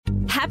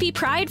Happy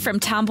Pride from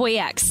Tomboy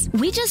X.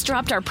 We just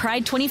dropped our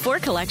Pride 24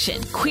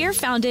 collection. Queer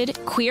founded,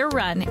 queer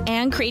run,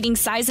 and creating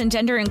size and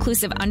gender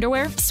inclusive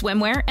underwear,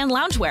 swimwear, and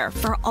loungewear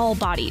for all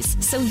bodies,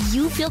 so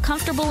you feel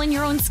comfortable in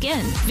your own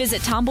skin.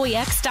 Visit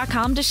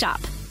tomboyx.com to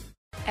shop.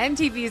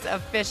 MTV's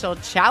official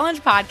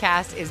Challenge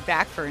podcast is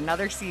back for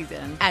another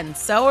season. And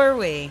so are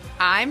we.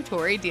 I'm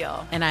Tori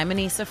Deal. And I'm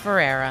Anissa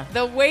Ferreira.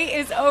 The wait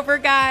is over,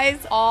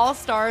 guys. All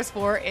Stars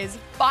 4 is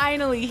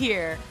finally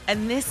here.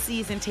 And this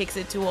season takes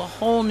it to a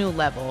whole new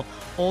level.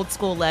 Old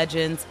school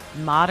legends,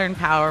 modern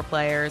power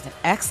players, and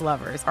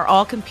ex-lovers are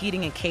all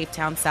competing in Cape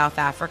Town, South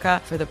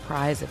Africa for the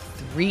prize of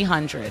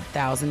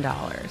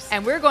 $300,000.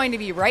 And we're going to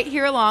be right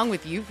here along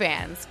with you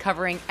fans,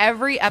 covering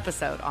every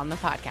episode on the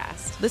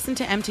podcast. Listen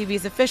to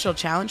MTV's official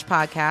Challenge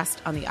podcast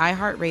on the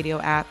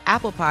iHeartRadio app,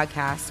 Apple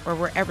Podcasts, or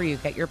wherever you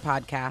get your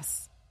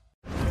podcasts.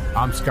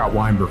 I'm Scott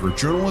Weinberger,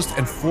 journalist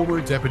and former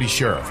deputy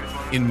sheriff.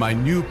 In my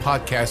new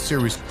podcast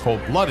series,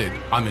 Cold-Blooded,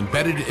 I'm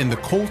embedded in the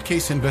cold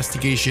case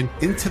investigation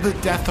into the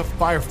death of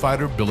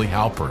firefighter Billy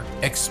Halpern.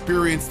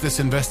 Experience this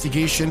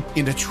investigation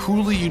in a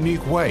truly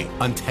unique way,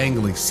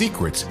 untangling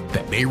secrets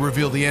that may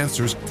reveal the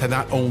answers to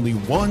not only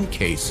one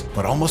case,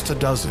 but almost a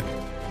dozen.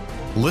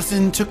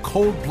 Listen to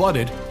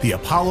Cold-Blooded, The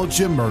Apollo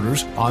Gym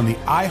Murders on the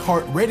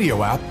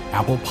iHeartRadio app,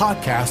 Apple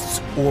Podcasts,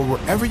 or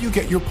wherever you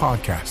get your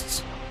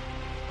podcasts.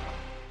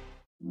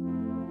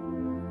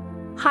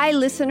 Hi,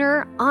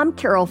 listener. I'm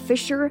Carol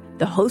Fisher,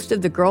 the host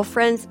of The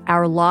Girlfriends,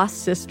 Our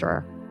Lost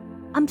Sister.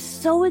 I'm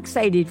so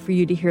excited for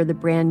you to hear the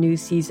brand new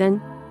season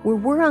where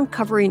we're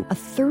uncovering a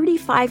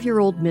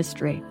 35-year-old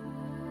mystery.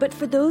 But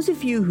for those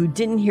of you who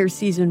didn't hear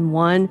season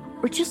 1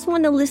 or just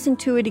want to listen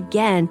to it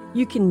again,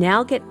 you can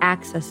now get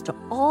access to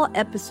all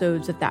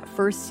episodes of that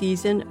first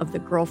season of The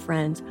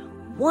Girlfriends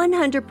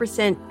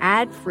 100%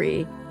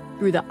 ad-free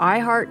through the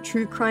iHeart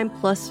True Crime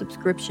Plus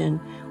subscription,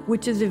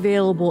 which is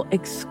available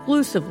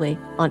exclusively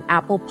on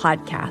Apple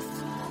Podcasts.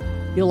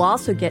 You'll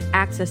also get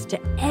access to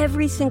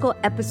every single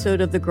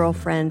episode of The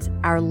Girlfriends,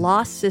 Our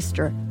Lost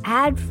Sister,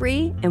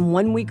 ad-free and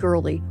 1 week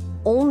early,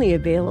 only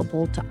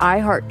available to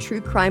iHeart True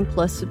Crime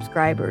Plus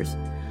subscribers.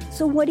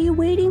 So what are you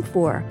waiting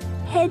for?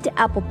 Head to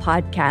Apple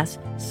Podcasts,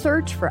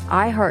 search for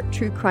iHeart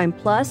True Crime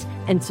Plus,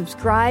 and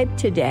subscribe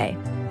today.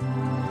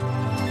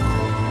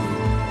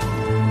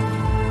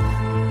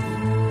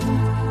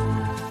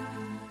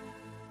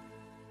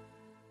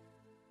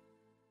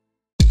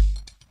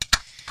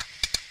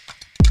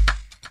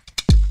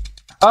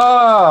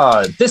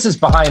 This is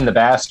Behind the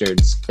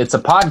Bastards. It's a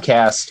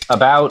podcast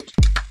about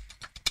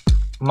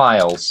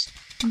Miles.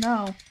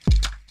 No.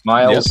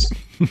 Miles,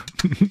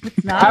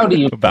 It's not. how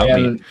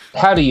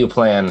do you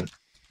plan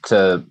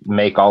to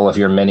make all of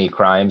your many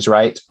crimes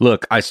right?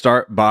 Look, I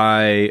start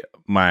by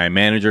my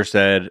manager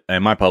said,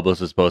 and my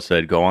publicist both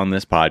said, go on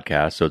this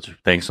podcast. So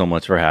thanks so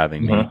much for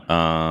having me.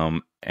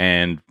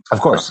 And Of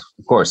course,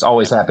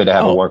 always happy to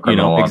have a war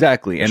criminal on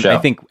exactly. the And show. I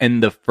think,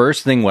 and the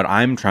first thing what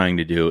I'm trying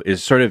to do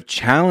is sort of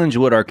challenge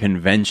what our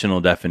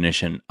conventional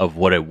definition of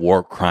what a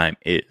war crime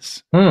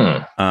is.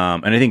 And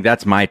I think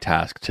that's my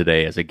task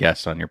today as a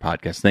guest on your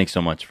podcast. Thanks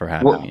so much for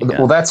having me again.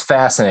 Well, that's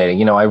fascinating.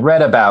 You know, I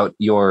read about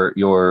your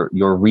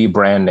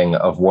rebranding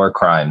of war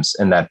crimes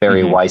in that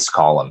Barry Weiss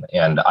column,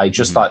 and I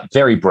just thought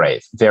very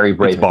brave.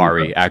 It's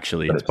Bari,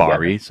 actually. It's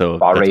Bari. So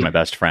Bari. That's my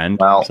best friend.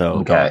 Well, so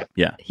okay.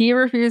 Yeah. He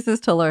refuses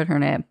to learn her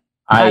name.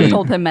 I've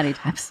told him many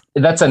times.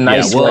 That's a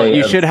nice way.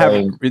 You of should have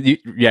saying,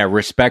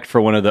 respect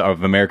for one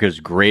of America's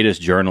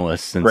greatest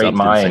journalists since great Upton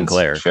minds.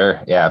 Sinclair.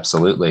 Sure. Yeah,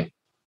 absolutely.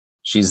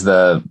 She's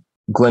the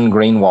Glenn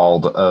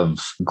Greenwald of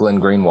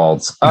Glenn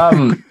Greenwalds.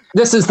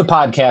 This is the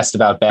podcast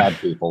about bad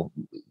people.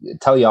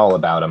 Tell you all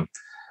about them.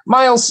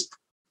 Miles,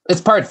 it's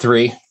part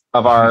 3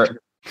 of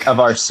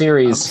our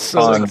series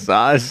on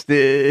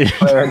exhausted.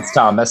 Clarence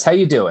Thomas. How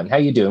you doing?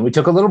 We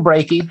took a little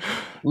breaky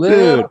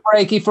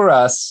for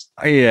us.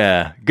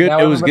 Yeah, good. Now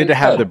It was good to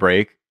have good. the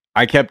break.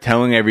 I kept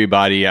telling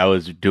everybody I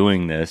was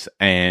doing this,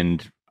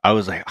 and I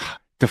was like,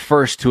 the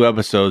first 2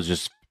 episodes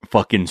just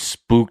fucking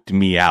spooked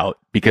me out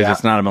because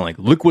it's not about like,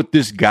 look what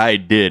this guy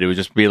did. It would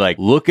just be like,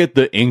 look at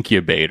the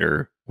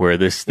incubator where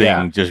this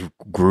thing just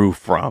grew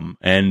from,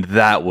 and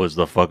that was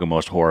the fucking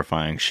most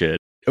horrifying shit.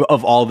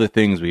 Of all the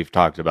things we've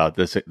talked about,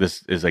 this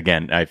is,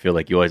 again, I feel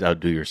like you always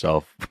outdo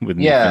yourself with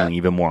me feeling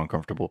even more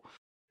uncomfortable.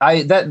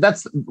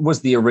 That's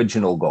was the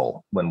original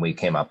goal when we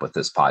came up with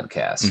this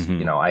podcast.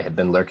 You know, I had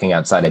been lurking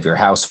outside of your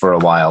house for a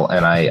while,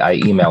 and I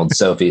emailed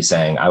Sophie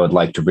saying I would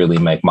like to really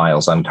make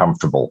Miles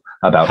uncomfortable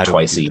about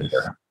twice a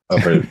year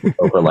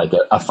over like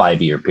a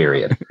 5-year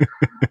period.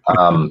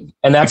 And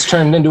that's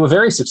turned into a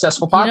very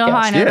successful podcast. You know how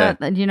I know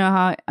that? You know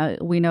how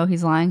we know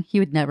he's lying? He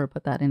would never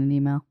put that in an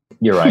email.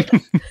 You're right.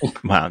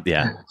 Wow.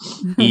 Yeah.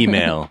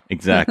 Email.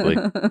 Exactly.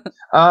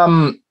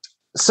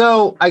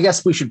 So I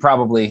guess we should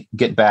probably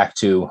get back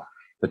to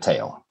the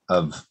tale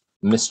of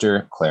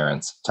Mr.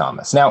 Clarence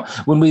Thomas. Now,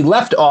 when we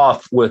left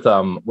off with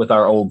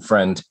our old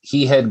friend,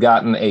 he had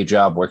gotten a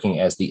job working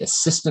as the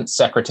Assistant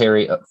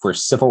Secretary for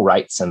Civil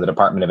Rights in the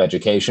Department of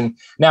Education.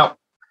 Now,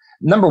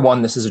 Number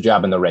one, this is a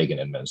job in the Reagan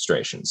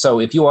administration. So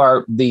if you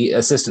are the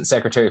assistant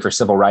secretary for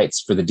civil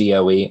rights for the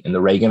DOE in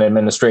the Reagan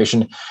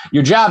administration,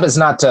 your job is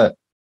not to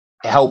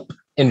help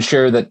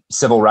ensure that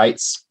civil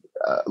rights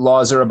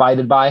laws are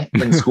abided by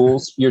in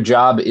schools. Your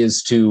job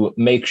is to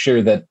make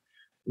sure that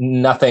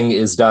nothing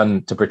is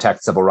done to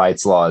protect civil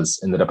rights laws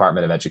in the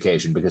Department of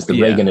Education, because the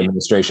Reagan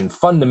administration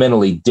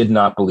fundamentally did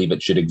not believe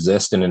it should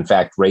exist. And in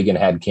fact, Reagan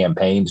had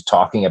campaigned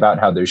talking about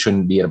how there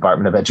shouldn't be a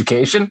Department of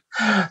Education.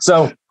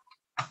 So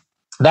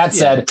that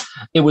said,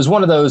 it was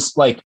one of those,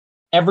 like,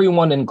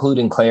 everyone,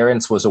 including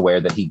Clarence, was aware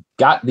that he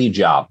got the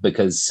job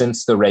because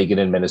since the Reagan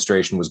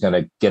administration was going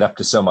to get up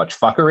to so much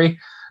fuckery,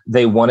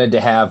 they wanted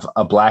to have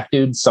a black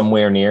dude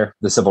somewhere near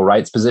the civil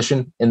rights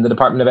position in the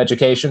Department of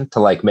Education to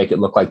like make it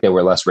look like they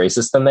were less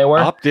racist than they were.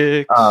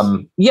 Optics.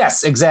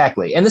 Yes,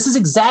 exactly. And this is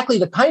exactly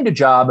the kind of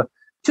job,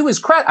 to his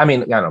credit. I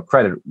mean, I don't know,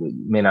 credit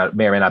may or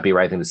may not be the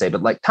right thing to say,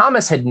 but like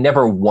Thomas had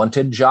never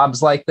wanted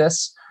jobs like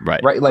this.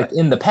 Right. Like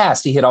in the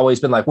past, he had always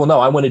been like, well, no,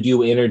 I want to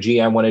do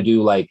energy. I want to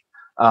do like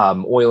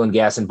oil and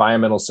gas,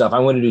 environmental stuff. I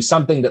want to do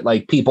something that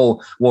like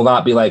people will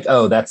not be like,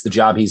 oh, that's the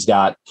job he's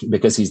got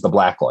because he's the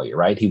black lawyer,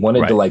 right? He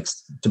wanted to like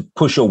to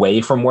push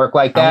away from work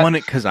like that. I want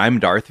it because I'm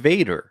Darth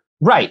Vader.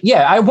 Right.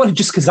 Yeah. I want it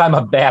just because I'm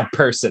a bad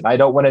person. I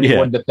don't want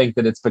anyone to think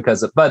that it's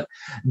because of, but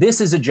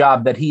this is a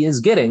job that he is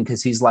getting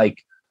because he's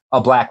like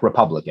a black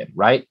Republican,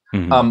 right?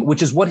 Mm-hmm.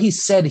 Which is what he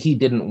said he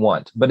didn't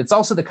want. But it's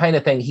also the kind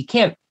of thing he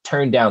can't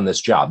turn down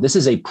this job. This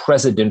is a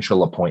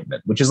presidential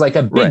appointment, which is like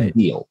a big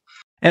deal.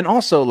 And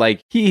also,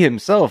 like, he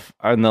himself,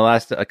 on the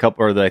last I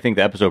think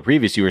the episode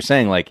previous, you were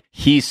saying, like,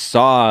 he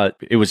saw,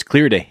 it was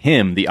clear to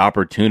him the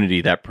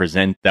opportunity that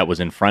was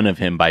in front of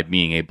him by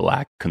being a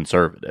black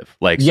conservative.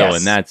 Like, so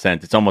in that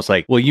sense, it's almost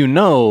like, well, you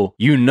know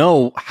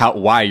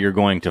why you're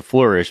going to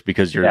flourish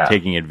because you're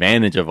taking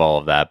advantage of all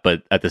of that.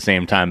 But at the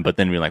same time, but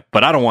then be like,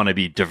 but I don't want to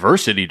be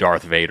diversity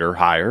Darth Vader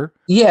hire.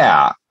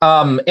 Yeah.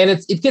 And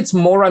it gets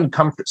more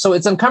uncomfortable. So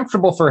it's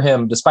uncomfortable for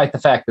him, despite the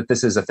fact that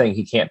this is a thing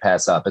he can't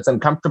pass up. It's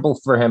uncomfortable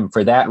for him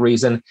for that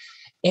reason.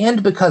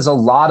 And because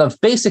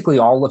basically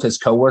all of his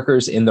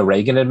coworkers in the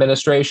Reagan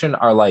administration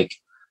are like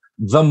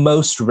the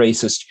most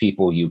racist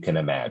people you can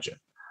imagine.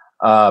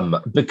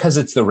 Because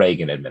it's the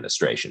Reagan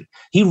administration.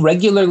 He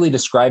regularly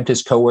described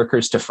his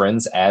coworkers to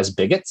friends as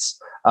bigots.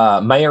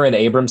 Mayer and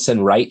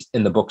Abramson write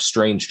in the book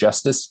Strange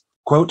Justice,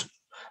 quote,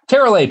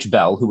 Terrell H.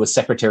 Bell, who was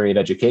Secretary of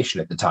Education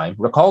at the time,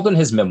 recalled in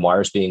his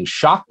memoirs being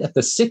shocked at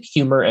the sick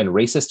humor and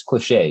racist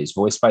cliches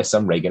voiced by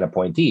some Reagan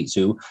appointees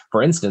who,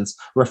 for instance,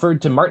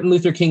 referred to Martin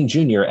Luther King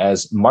Jr.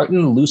 as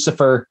Martin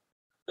Lucifer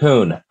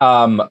Coon,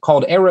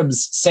 called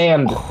Arabs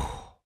sand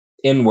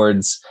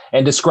inwards,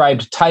 and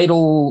described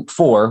Title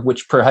IV,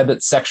 which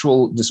prohibits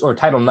Title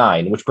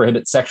IX, which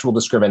prohibits sexual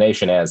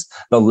discrimination, as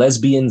the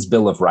Lesbians'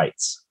 Bill of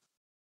Rights.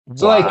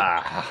 So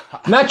like,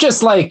 not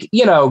just like,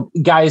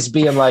 guys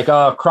being like,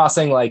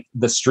 crossing like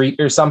the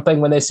street or something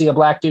when they see a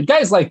black dude.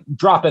 Guys like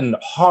dropping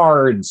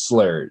hard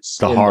slurs.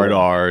 The hard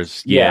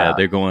R's. Yeah.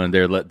 They're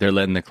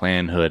letting the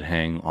Klan hood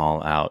hang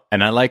all out.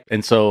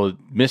 And so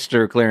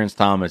Mr. Clarence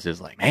Thomas is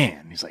like,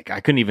 man, he's like,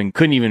 I couldn't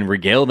even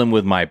regale them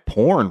with my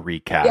porn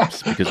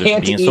recaps because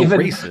they're being so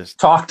racist.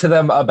 Talk to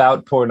them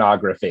about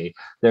pornography.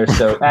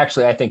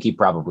 Actually, I think he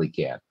probably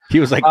can. He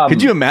was like,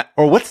 could you imagine,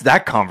 or what's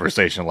that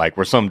conversation like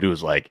where some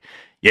dude's like,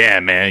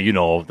 yeah, man,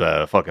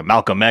 the fucking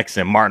Malcolm X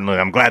and Martin Luther,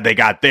 I'm glad they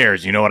got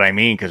theirs. You know what I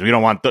mean? Because you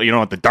don't want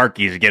the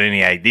darkies to get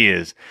any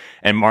ideas.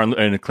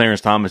 And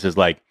Clarence Thomas is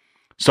like,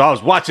 so I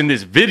was watching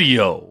this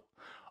video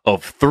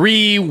of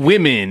 3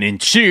 women in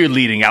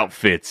cheerleading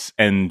outfits.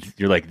 And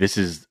you're like, this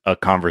is a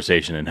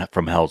conversation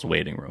from Hell's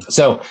waiting room.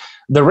 So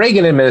the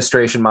Reagan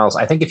administration, Miles,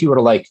 I think if you were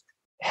to like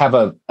have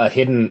a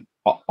hidden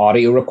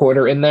audio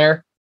recorder in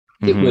there,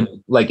 it would,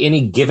 like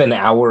any given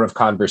hour of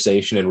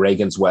conversation in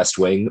Reagan's West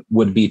Wing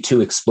would be too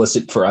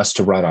explicit for us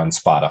to run on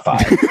Spotify.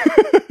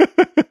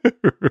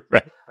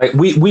 Right. Like,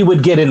 we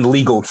would get in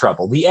legal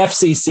trouble. The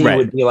FCC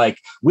would be like,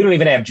 we don't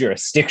even have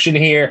jurisdiction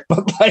here,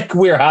 but like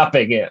we're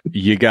hopping in.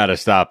 You got to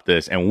stop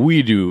this. And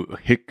we do,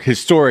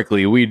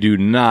 historically, we do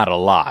not a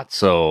lot.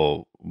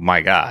 So,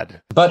 my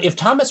God. But if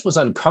Thomas was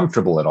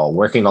uncomfortable at all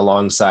working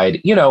alongside,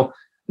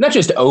 not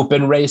just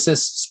open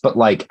racists, but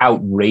like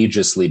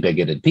outrageously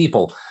bigoted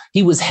people,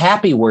 he was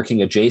happy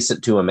working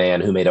adjacent to a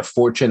man who made a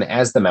fortune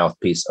as the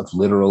mouthpiece of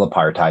literal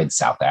apartheid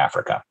South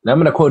Africa. Now I'm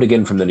going to quote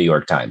again from the New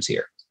York Times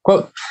here.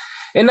 Quote,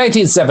 in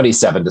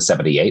 1977 to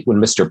 78,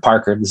 when Mr.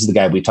 Parker, this is the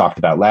guy we talked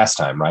about last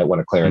time, right? One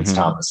of Clarence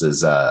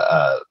Thomas's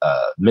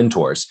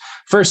mentors,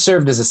 first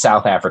served as a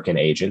South African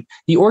agent,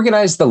 he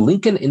organized the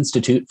Lincoln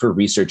Institute for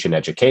Research and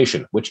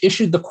Education, which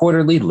issued the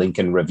quarterly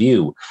Lincoln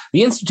Review.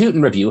 The Institute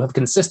and Review have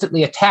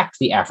consistently attacked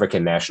the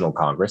African National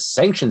Congress,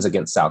 sanctions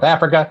against South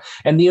Africa,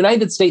 and the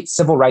United States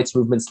civil rights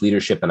movement's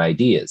leadership and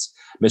ideas.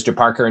 Mr.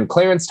 Parker and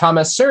Clarence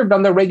Thomas served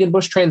on the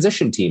Reagan-Bush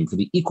transition team for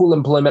the Equal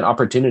Employment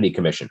Opportunity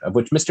Commission, of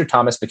which Mr.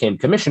 Thomas became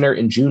commissioner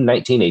in June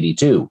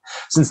 1982.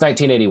 Since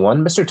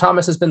 1981, Mr.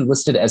 Thomas has been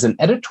listed as an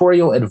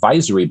editorial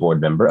advisory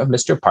board member of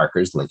Mr.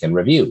 Parker's Lincoln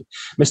Review.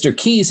 Mr.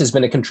 Keyes has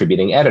been a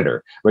contributing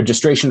editor.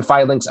 Registration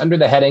filings under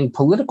the heading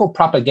Political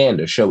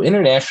Propaganda show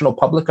international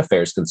public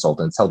affairs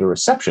consultants held a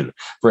reception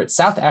for its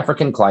South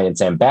African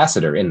client's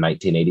ambassador in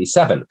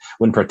 1987,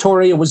 when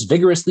Pretoria was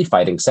vigorously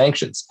fighting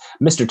sanctions.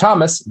 Mr.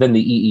 Thomas, then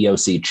the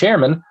EEOC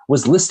chairman,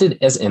 was listed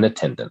as in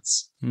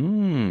attendance.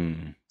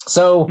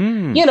 So,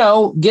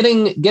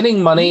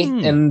 getting money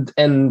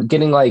and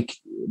getting like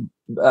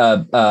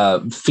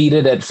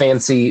feted at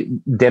fancy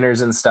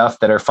dinners and stuff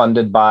that are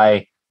funded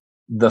by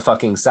the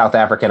fucking South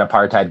African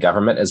apartheid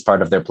government as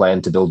part of their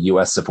plan to build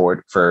U.S.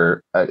 support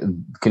for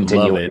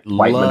continuing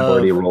white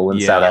minority rule in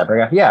South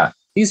Africa. Yeah.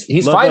 He's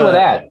fine with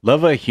that.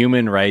 Love a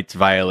human rights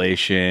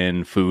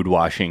violation, food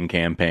washing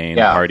campaign,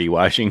 party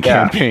washing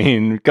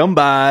campaign. Come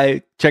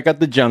by, check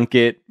out the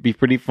junket. Be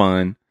pretty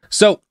fun.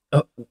 So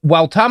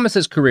while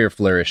Thomas's career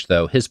flourished,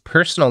 though, his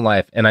personal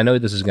life, and I know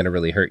this is going to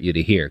really hurt you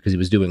to hear because he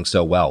was doing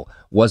so well,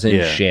 was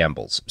in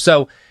shambles.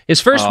 So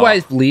his first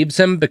wife leaves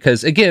him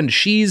because, again,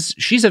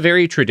 she's a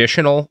very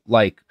traditional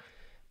like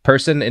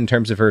person in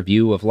terms of her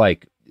view of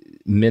like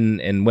men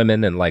and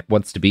women, and like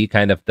wants to be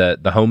kind of the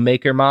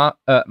homemaker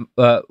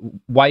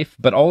wife,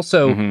 but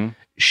also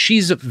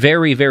she's a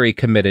very, very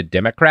committed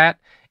Democrat.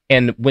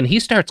 And when he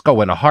starts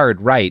going a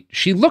hard right,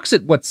 she looks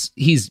at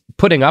he's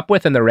putting up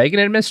with in the Reagan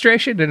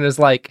administration and is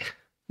like,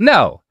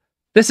 no,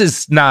 this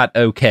is not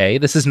okay.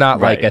 This is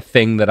not like a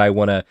thing that I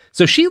want to.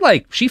 So she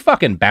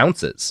fucking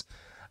bounces.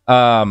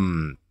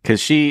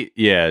 Cause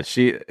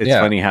it's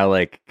funny how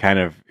like kind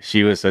of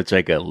she was such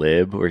like a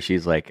lib where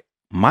she's like,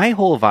 my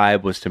whole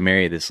vibe was to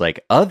marry this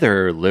like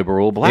other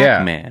liberal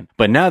black man.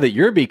 But now that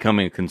you're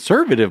becoming a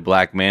conservative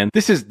black man,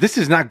 this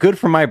is not good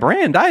for my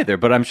brand either.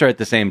 But I'm sure at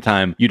the same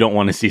time, you don't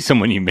want to see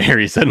someone you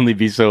marry suddenly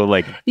be so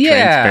like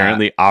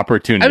transparently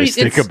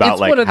opportunistic about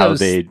like how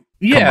they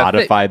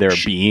commodify their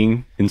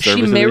being in service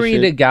She of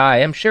married this a guy.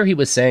 I'm sure he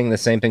was saying the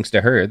same things to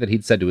her that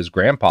he'd said to his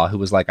grandpa, who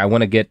was like, I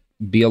want to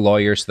be a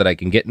lawyer so that I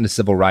can get into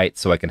civil rights,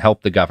 so I can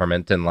help the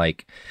government. And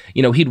like,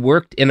 he'd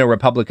worked in a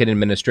Republican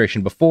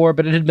administration before,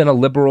 but it had been a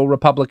liberal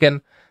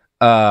Republican.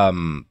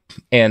 And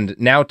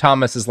now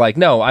Thomas is like,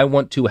 no, I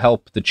want to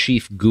help the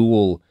chief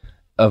ghoul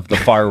of the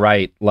far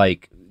right,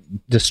 like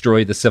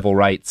destroy the civil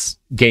rights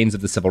gains of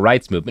the civil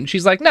rights movement. And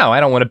she's like, no, I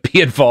don't want to be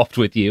involved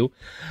with you.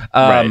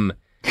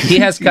 He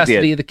has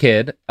custody of the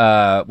kid,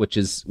 which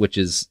is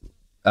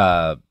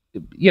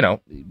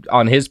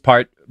on his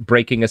part,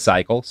 breaking a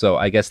cycle. So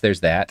I guess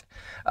there's that.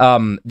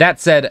 That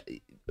said,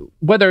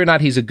 whether or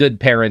not he's a good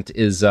parent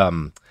is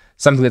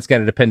something that's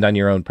going to depend on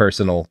your own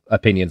personal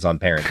opinions on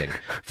parenting.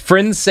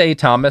 Friends say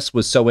Thomas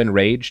was so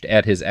enraged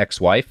at his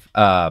ex-wife,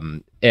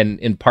 and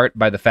in part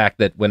by the fact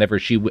that whenever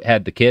she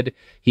had the kid,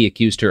 he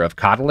accused her of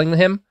coddling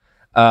him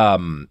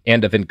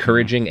and of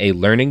encouraging a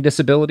learning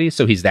disability.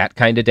 So he's that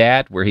kind of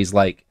dad where he's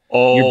like,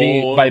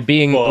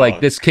 like,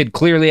 this kid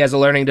clearly has a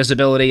learning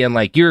disability, and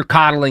like you're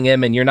coddling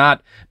him and you're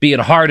not being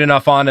hard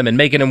enough on him and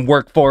making him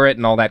work for it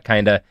and all that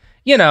kind of,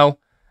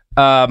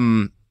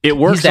 it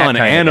works on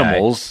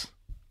animals.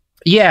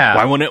 Yeah.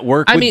 Why wouldn't it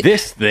work with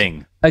this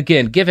thing?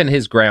 Again, given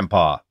his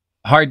grandpa,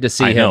 hard to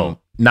see him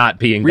not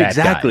being that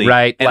guy,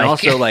 right? And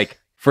also like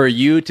for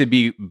you to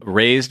be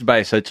raised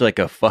by such like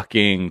a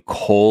fucking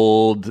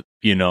cold,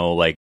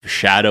 like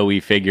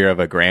shadowy figure of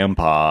a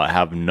grandpa,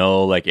 have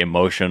no like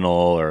emotional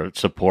or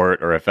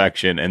support or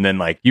affection, and then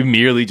like you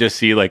merely just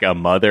see like a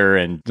mother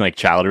and like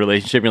child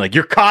relationship, you're like,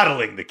 you're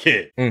coddling the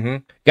kid.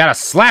 Gotta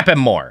slap him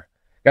more.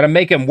 Gotta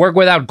make him work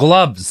without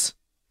gloves.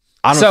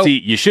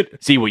 You should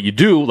see what you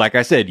do. Like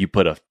I said, you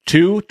put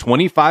two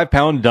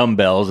 25-pound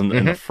dumbbells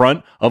in the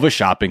front of a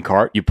shopping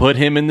cart. You put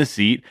him in the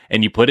seat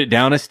and you put it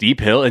down a steep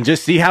hill and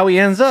just see how he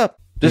ends up.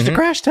 Just a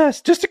crash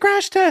test.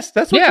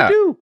 That's what you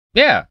do.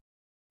 Yeah.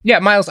 Yeah,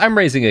 Miles, I'm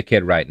raising a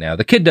kid right now.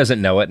 The kid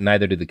doesn't know it, and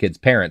neither do the kid's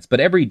parents. But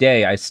every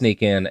day I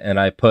sneak in and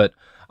I put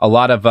a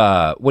lot of,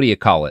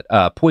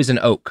 poison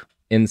oak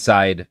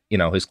inside,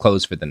 his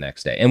clothes for the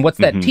next day. And what's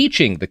that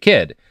teaching the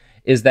kid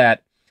is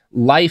that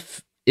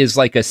life is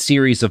like a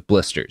series of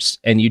blisters,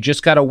 and you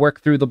just got to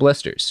work through the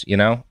blisters,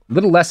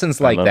 Little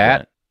lessons like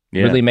that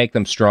really make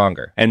them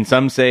stronger. And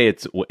some say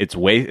it's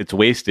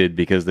wasted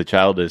because the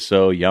child is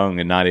so young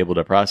and not able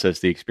to process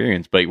the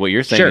experience. But what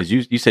you're saying is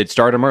you said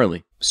start them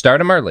early. Start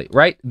them early,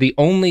 right? The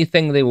only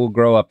thing they will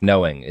grow up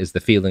knowing is the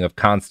feeling of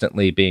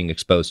constantly being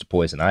exposed to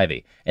poison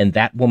ivy, and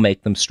that will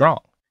make them strong.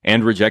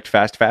 And reject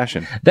fast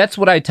fashion. That's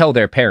what I tell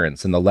their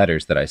parents in the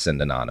letters that I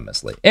send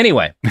anonymously.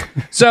 Anyway,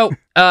 so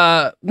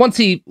once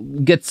he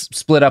gets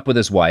split up with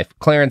his wife,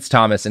 Clarence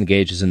Thomas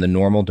engages in the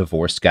normal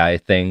divorce guy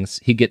things.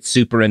 He gets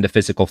super into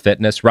physical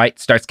fitness, right?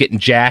 Starts getting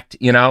jacked,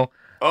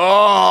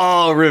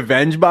 Oh,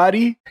 revenge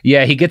body?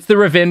 Yeah, he gets the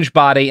revenge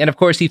body. And of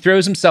course, he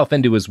throws himself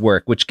into his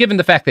work, which, given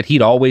the fact that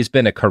he'd always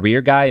been a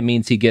career guy,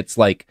 means he gets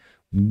like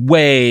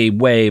way,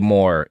 way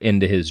more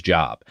into his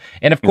job.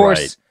 And of course...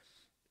 Right.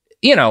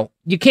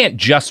 you can't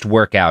just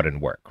work out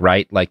and work,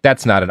 right? Like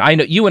that's not I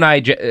know you and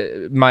I,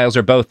 Miles,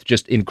 are both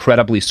just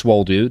incredibly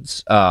swole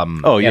dudes.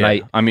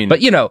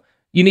 But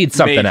you need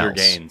something major else.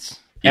 Gains.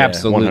 Yeah,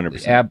 absolutely.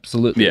 100%.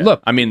 Absolutely. Yeah.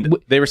 Look,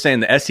 they were saying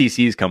the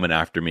SEC's coming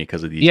after me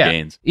because of these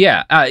gains.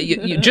 Yeah.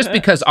 Just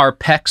because our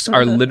pecs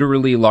are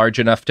literally large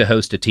enough to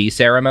host a tea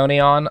ceremony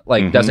on,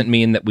 doesn't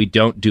mean that we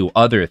don't do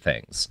other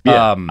things.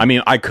 Yeah.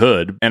 I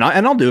could, and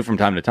I'll do it from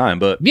time to time,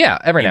 but yeah,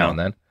 every now and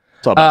then.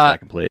 It's all about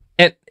stacking plate.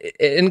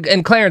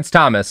 And Clarence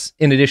Thomas,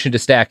 in addition to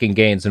stacking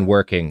gains and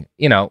working,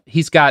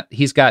 he's got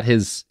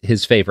his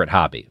favorite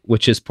hobby,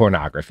 which is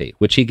pornography,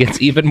 which he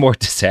gets even more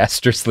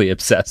disastrously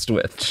obsessed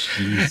with.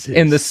 Jesus.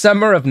 In the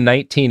summer of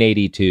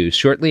 1982,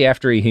 shortly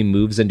after he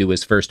moves into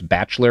his first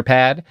bachelor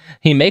pad,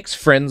 he makes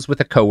friends with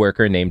a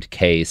coworker named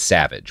Kay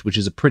Savage, which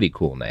is a pretty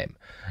cool name.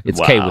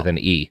 It's K with an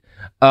E.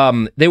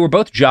 They were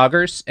both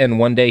joggers, and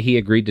one day he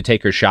agreed to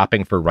take her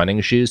shopping for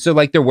running shoes. So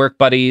they're work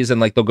buddies,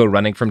 and they'll go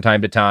running from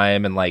time to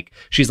time. And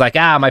she's like,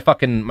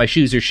 my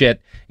shoes are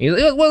shit. And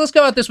he's like, well, let's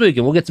go out this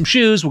weekend. We'll get some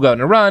shoes. We'll go out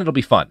on a run. It'll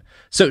be fun.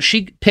 So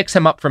she picks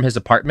him up from his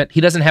apartment.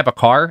 He doesn't have a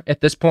car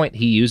at this point.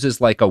 He uses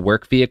a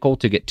work vehicle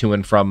to get to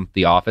and from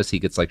the office. He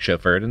gets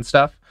chauffeured and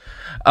stuff.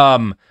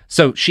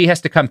 So she has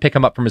to come pick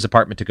him up from his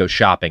apartment to go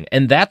shopping.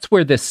 And that's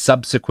where this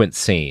subsequent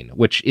scene,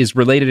 which is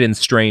related in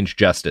Strange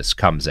Justice,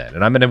 comes in.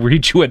 And I'm going to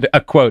read you a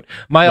quote.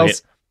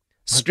 Miles,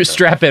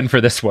 strap in for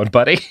this one,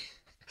 buddy.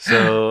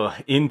 So,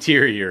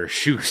 interior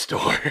shoe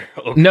store.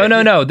 Okay.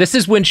 No. This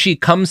is when she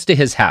comes to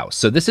his house.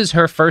 So this is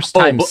her first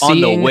time seeing...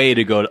 on the way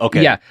to go...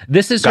 Okay. Yeah,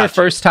 this is her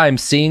first time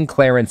seeing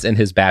Clarence in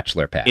his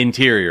bachelor pad.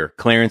 Interior,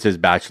 Clarence's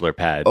bachelor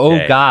pad. Oh,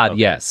 day. God, okay.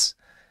 Yes.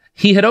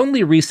 He had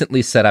only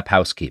recently set up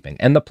housekeeping,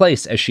 and the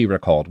place, as she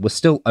recalled, was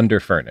still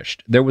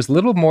underfurnished. There was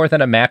little more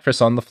than a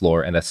mattress on the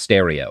floor and a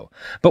stereo.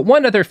 But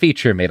one other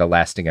feature made a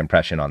lasting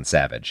impression on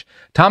Savage.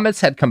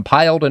 Thomas had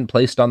compiled and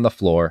placed on the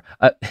floor,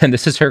 and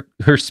this is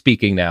her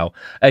speaking now,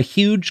 a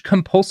huge,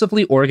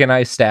 compulsively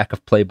organized stack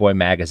of Playboy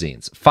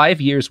magazines,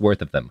 5 years'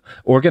 worth of them,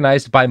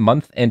 organized by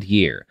month and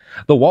year.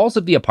 The walls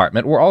of the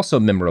apartment were also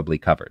memorably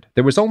covered.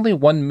 There was only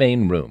one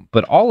main room,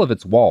 but all of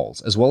its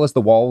walls, as well as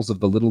the walls of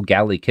the little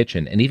galley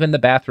kitchen and even the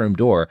bathroom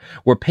door,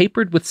 were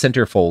papered with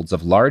centerfolds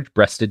of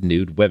large-breasted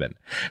nude women.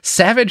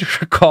 Savage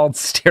recalled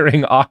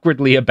staring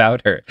awkwardly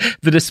about her.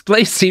 The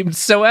display seemed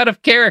so out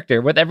of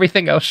character with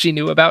everything else she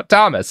knew about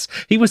Thomas.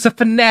 He was a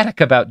fanatic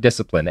about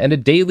discipline and a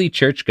daily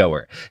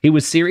churchgoer. He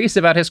was serious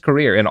about his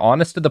career and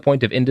honest to the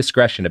point of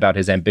indiscretion about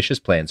his ambitious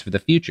plans for the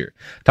future.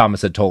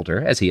 Thomas had told her,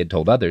 as he had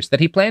told others,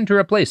 that he planned to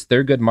replace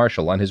Thurgood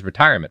Marshall on his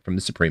retirement from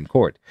the Supreme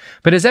Court.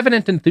 But his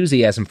evident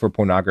enthusiasm for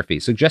pornography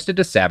suggested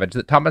to Savage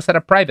that Thomas had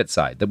a private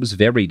side that was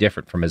very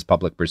different from his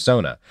public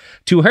persona.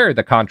 To her,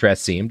 the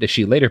contrast seemed, as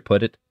she later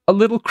put it, a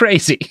little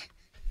crazy.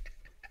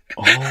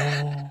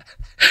 Oh.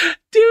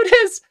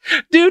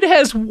 Dude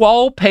has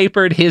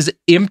wallpapered his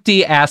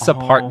empty ass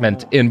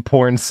apartment in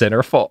porn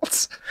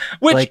centerfolds.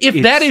 Which,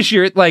 if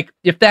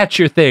that's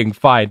your thing,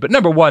 fine. But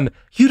number one,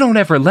 you don't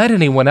ever let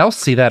anyone else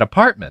see that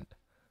apartment.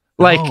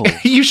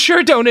 You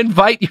sure don't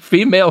invite your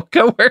female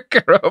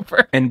coworker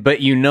over. But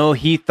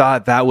he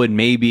thought that would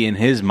maybe in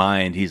his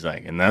mind, he's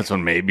like, and that's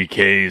when maybe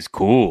Kay's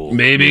cool.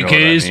 Maybe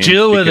Kay's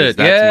chill with it.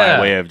 That's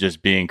my way of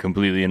just being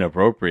completely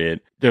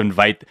inappropriate to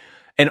invite.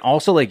 And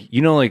also,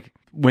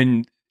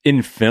 when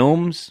in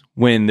films,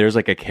 when there's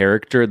a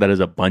character that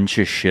has a bunch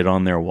of shit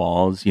on their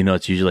walls,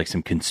 it's usually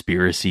some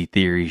conspiracy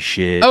theory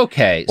shit.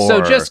 Okay,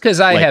 so just because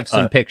I have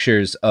some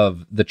pictures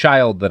of the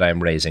child that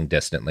I'm raising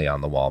distantly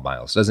on the wall,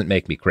 Miles, doesn't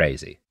make me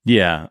crazy.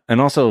 Yeah,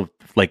 and also,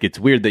 it's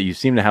weird that you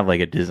seem to have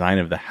a design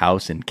of the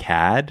house in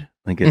CAD,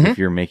 as if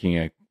you're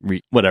making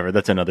whatever.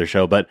 That's another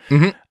show, but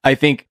I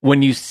think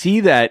when you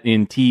see that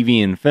in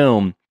TV and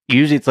film,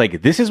 usually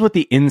it's this is what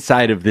the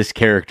inside of this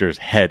character's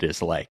head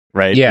is like,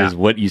 right? Yeah. Is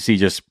what you see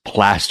just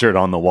plastered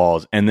on the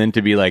walls. And then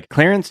to be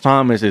Clarence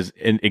Thomas is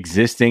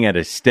existing at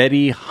a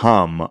steady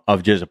hum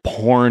of just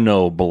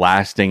porno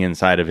blasting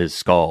inside of his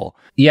skull.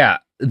 Yeah.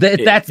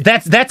 That's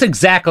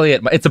exactly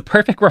it. It's a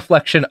perfect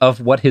reflection of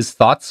what his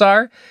thoughts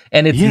are,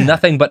 and it's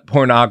nothing but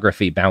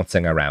pornography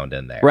bouncing around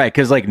in there. Right,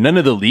 because none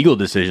of the legal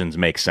decisions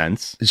make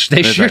sense.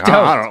 They sure don't.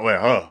 I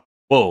don't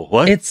whoa,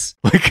 what? It's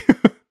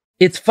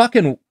It's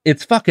fucking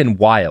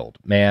wild,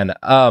 man.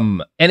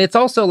 And it's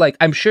also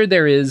I'm sure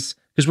there is,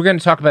 because we're going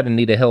to talk about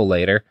Anita Hill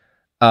later.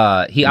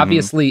 He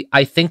obviously,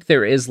 I think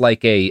there is a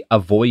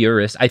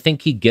voyeurist. I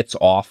think he gets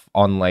off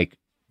on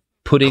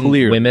putting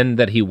women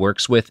that he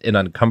works with in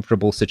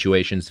uncomfortable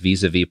situations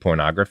vis-a-vis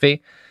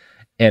pornography.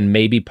 And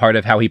maybe part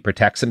of how he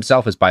protects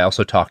himself is by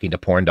also talking to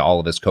porn to all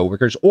of his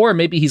coworkers, or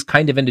maybe he's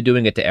kind of into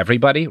doing it to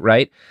everybody,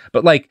 right?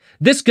 But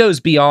this goes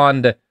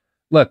beyond,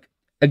 look,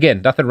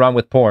 again, nothing wrong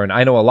with porn.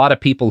 I know a lot of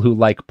people who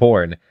like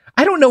porn.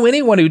 I don't know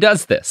anyone who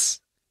does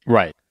this.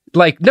 Right.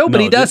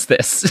 Nobody does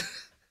this.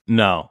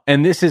 No.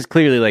 And this is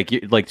clearly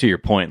like to your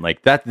point,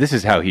 like that. This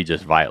is how he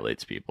just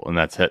violates people, and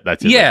that's his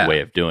like,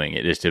 way of doing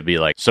it, is to be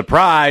like,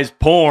 surprise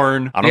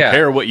porn. I don't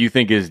care what you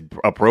think is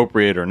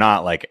appropriate or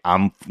not. Like,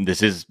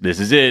 this is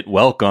it.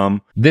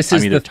 Welcome. This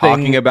is I'm either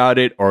talking about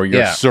it or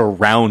you're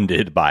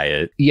surrounded by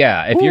it.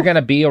 Yeah. If you're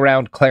gonna be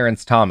around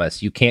Clarence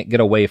Thomas, you can't get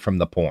away from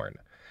the porn.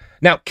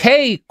 Now,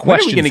 Kay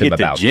questions him about this. When are we going to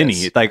get to Ginny?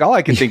 This? Like, all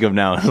I can think of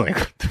now is like,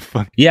 what the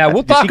fuck? Yeah,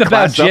 we'll talk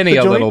about Ginny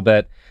a little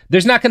bit.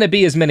 There's not going to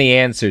be as many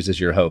answers as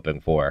you're hoping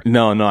for.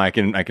 No, I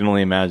can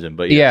only imagine.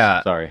 But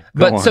yes, sorry.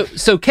 But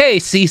so Kay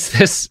sees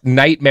this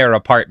nightmare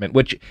apartment,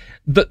 which,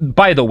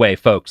 by the way,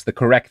 folks, the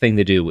correct thing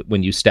to do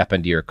when you step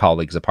into your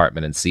colleague's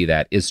apartment and see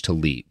that is to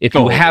leave.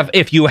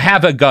 If you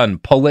have a gun,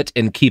 pull it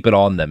and keep it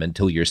on them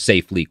until you're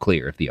safely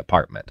clear of the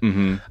apartment,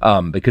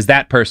 because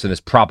that person is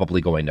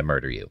probably going to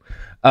murder you.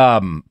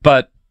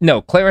 But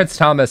no, Clarence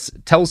Thomas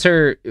tells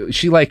her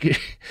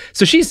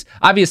so she's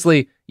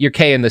obviously. You're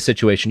Kay in this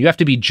situation. You have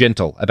to be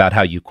gentle about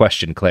how you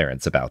question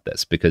Clarence about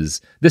this, because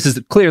this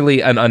is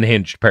clearly an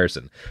unhinged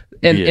person.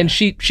 And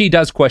she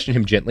does question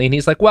him gently, and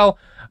he's like, well,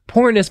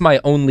 porn is my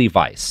only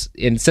vice.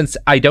 And since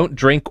I don't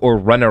drink or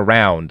run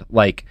around,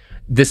 like,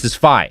 this is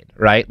fine,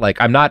 right? Like,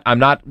 I'm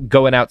not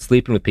going out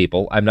sleeping with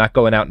people. I'm not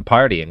going out and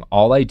partying.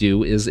 All I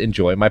do is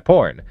enjoy my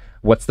porn.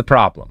 What's the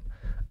problem?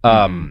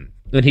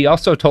 And he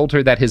also told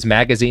her that his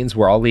magazines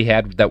were all he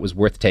had that was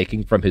worth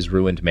taking from his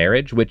ruined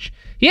marriage, which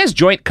he has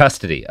joint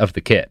custody of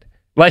the kid.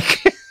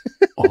 Like,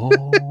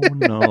 oh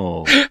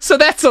no! So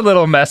that's a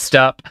little messed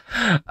up.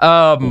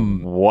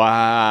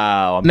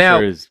 Wow. I'm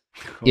sure okay.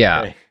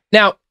 Yeah.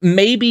 Now,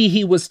 maybe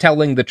he was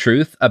telling the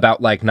truth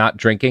about like not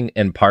drinking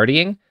and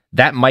partying.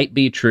 That might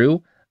be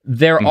true.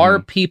 There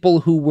are people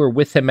who were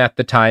with him at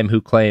the time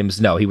who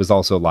claims no, he was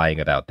also lying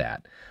about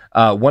that.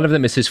 One of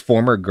them is his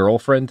former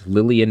girlfriend,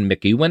 Lillian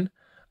McEwen.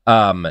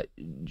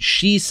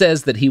 She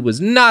says that he was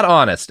not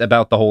honest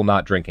about the whole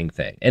not drinking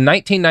thing. In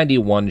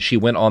 1991, she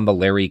went on the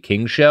Larry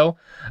King Show,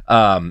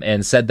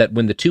 and said that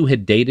when the two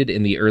had dated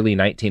in the early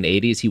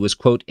 1980s, he was,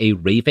 quote, a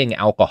raving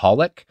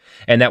alcoholic,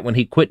 and that when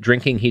he quit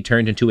drinking, he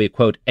turned into a,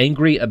 quote,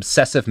 angry,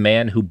 obsessive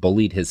man who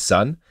bullied his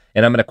son.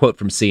 And I'm going to quote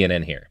from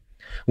CNN here.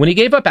 When he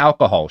gave up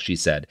alcohol, she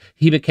said,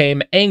 he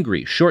became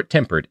angry,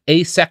 short-tempered,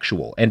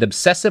 asexual, and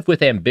obsessive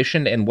with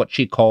ambition and what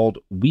she called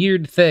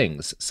weird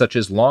things, such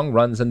as long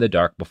runs in the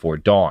dark before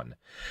dawn.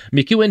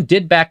 McEwen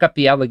did back up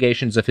the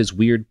allegations of his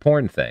weird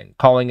porn thing,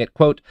 calling it,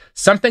 quote,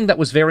 something that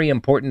was very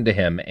important to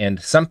him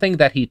and something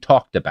that he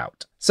talked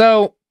about.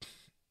 So,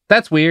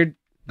 that's weird.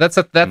 That's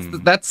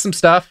some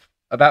stuff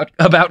about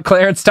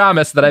Clarence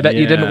Thomas that I bet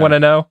you didn't want to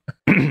know.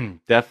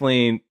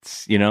 Definitely,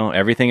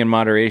 everything in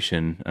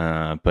moderation,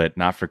 but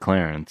not for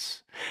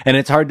Clarence. And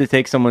it's hard to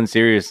take someone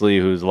seriously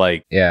who's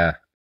like,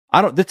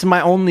 that's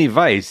my only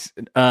vice.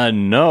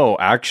 No,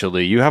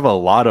 actually, you have a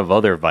lot of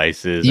other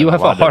vices. You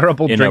have a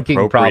horrible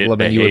drinking problem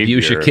behavior. And you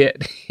abuse your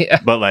kid.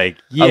 But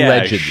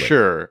allegedly.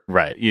 Sure.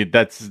 Right.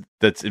 That's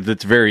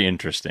very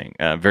interesting.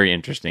 Very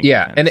interesting.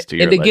 Yeah. And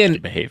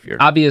again, behavior.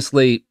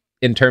 Obviously,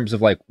 in terms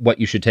of like what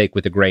you should take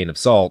with a grain of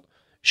salt,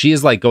 she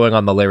is like going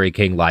on the Larry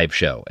King live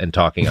show and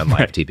talking on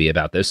live TV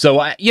about this.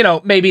 So,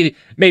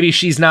 maybe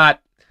she's not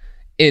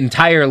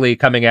entirely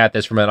coming at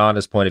this from an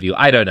honest point of view.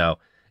 I don't know.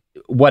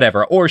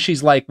 Whatever. Or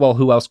she's like, well,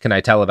 who else can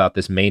I tell about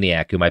this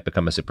maniac who might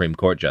become a Supreme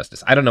Court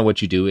justice? I don't know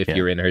what you do if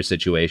you're in her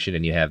situation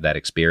and you have that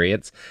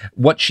experience.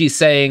 What she's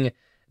saying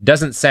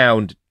doesn't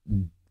sound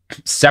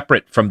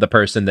separate from the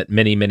person that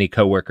many, many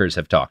coworkers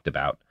have talked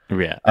about.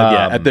 Yeah.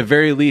 At the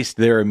very least,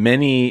 there are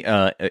many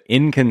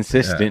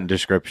inconsistent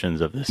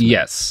descriptions of this.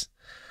 Yes.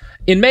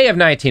 In May of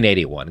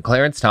 1981,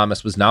 Clarence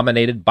Thomas was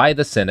nominated by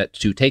the Senate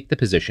to take the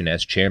position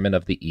as chairman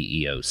of the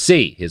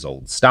EEOC, his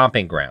old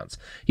stomping grounds.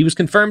 He was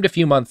confirmed a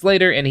few months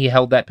later, and he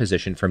held that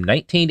position from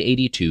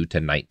 1982 to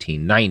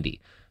 1990.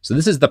 So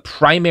this is the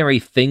primary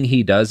thing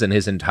he does in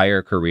his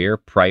entire career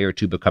prior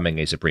to becoming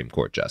a Supreme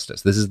Court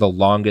justice. This is the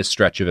longest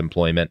stretch of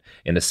employment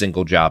in a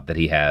single job that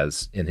he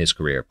has in his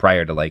career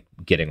prior to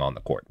getting on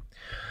the court.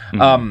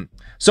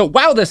 So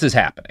while this is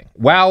happening,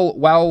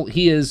 while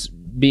he is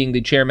being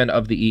the chairman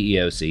of the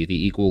EEOC,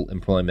 the Equal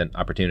Employment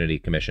Opportunity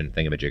Commission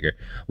thingamajigger,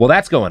 well,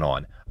 that's going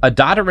on. A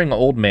doddering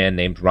old man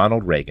named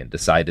Ronald Reagan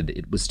decided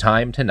it was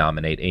time to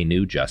nominate a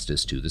new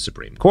justice to the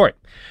Supreme Court.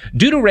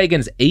 Due to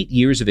Reagan's 8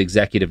 years of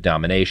executive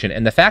domination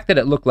and the fact that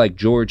it looked like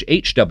George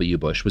H.W.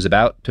 Bush was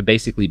about to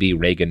basically be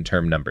Reagan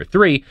term number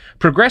 3,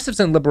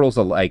 progressives and liberals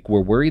alike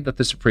were worried that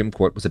the Supreme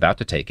Court was about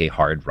to take a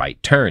hard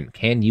right turn.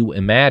 Can you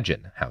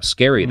imagine how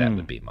scary that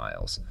would be,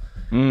 Miles?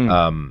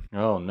 Oh,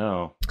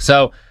 no.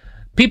 So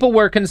people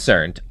were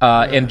concerned.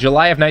 In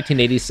July of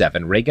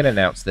 1987, Reagan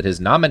announced that his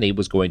nominee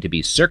was going to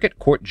be Circuit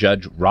Court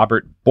Judge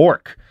Robert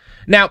Bork.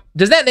 Now,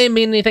 does that name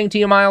mean anything to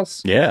you,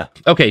 Miles? Yeah.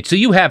 Okay, so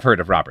you have heard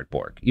of Robert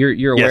Bork.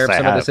 You're aware of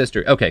some of this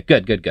history. Okay,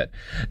 good.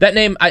 That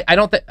name, I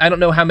don't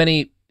know how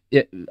many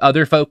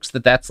other folks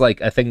that's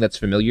like a thing that's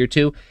familiar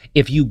to.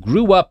 If you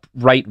grew up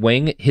right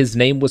wing, his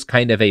name was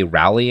kind of a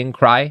rallying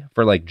cry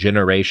for like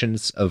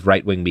generations of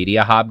right wing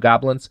media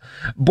hobgoblins.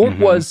 Bork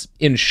was,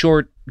 in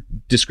short,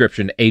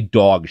 description, a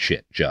dog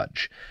shit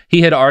judge.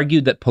 He had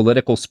argued that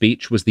political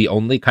speech was the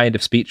only kind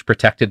of speech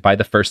protected by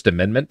the First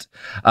Amendment.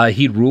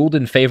 He ruled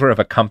in favor of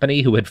a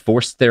company who had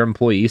forced their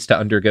employees to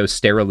undergo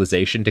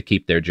sterilization to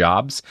keep their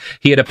jobs.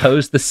 He had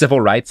opposed the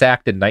Civil Rights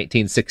Act in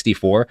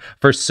 1964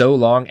 for so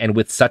long and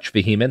with such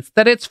vehemence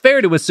that it's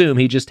fair to assume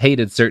he just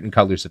hated certain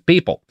colors of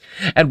people.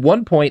 At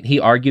one point, he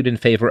argued in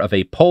favor of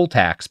a poll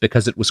tax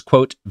because it was,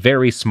 quote,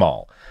 very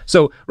small.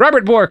 So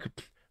Robert Bork,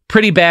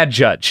 pretty bad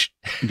judge.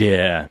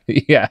 Yeah.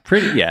 Yeah.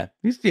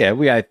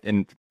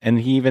 And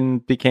he even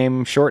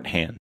became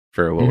shorthand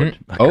for what would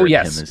Oh,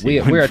 yes. We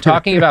are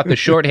talking about the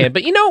shorthand.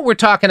 But you know what we're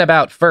talking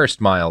about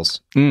first,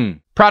 Miles?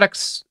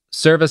 Products,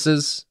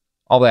 services,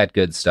 all that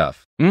good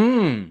stuff.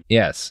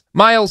 Yes.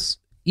 Miles,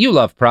 you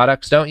love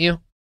products, don't you?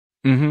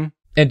 Mm-hmm.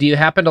 And do you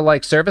happen to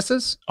like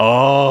services?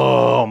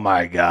 Oh,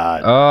 my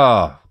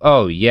God.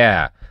 Oh,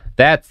 yeah.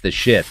 That's the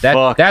shit.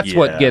 That's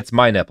what gets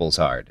my nipples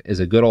hard, is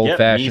a good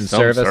old-fashioned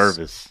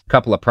service.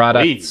 Couple of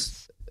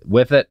products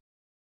with it.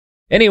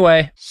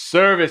 Anyway.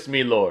 Service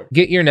me, Lord.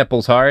 Get your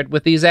nipples hard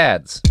with these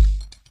ads.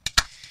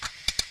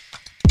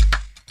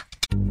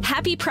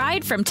 Happy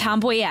Pride from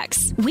Tomboy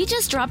X. We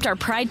just dropped our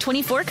Pride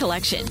 24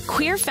 collection.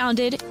 Queer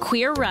founded,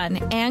 queer run,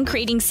 and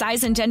creating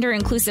size and gender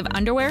inclusive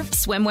underwear,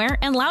 swimwear,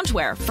 and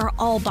loungewear for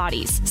all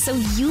bodies, so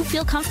you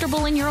feel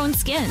comfortable in your own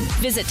skin.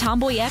 Visit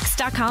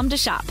tomboyx.com to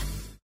shop.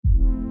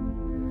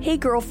 Hey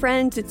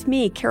girlfriends, it's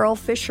me, Carol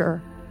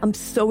Fisher. I'm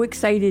so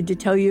excited to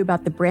tell you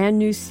about the brand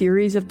new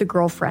series of The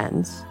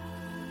Girlfriends.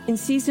 In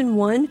season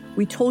 1,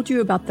 we told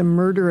you about the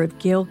murder of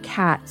Gail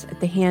Katz at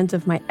the hands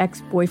of my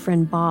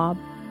ex-boyfriend Bob.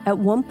 At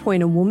one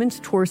point, a woman's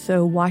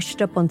torso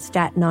washed up on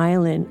Staten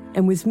Island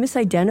and was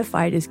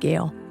misidentified as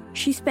Gail.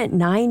 She spent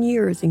 9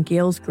 years in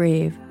Gail's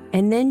grave,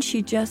 and then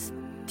she just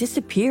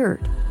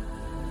disappeared.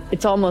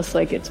 It's almost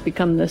like it's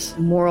become this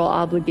moral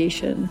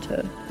obligation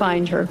to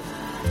find her.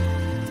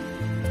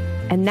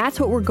 And that's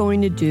what we're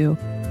going to do.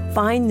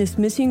 Find this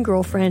missing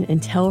girlfriend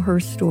and tell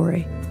her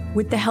story.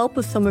 With the help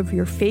of some of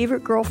your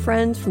favorite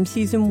girlfriends from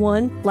season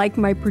 1, like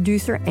my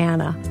producer,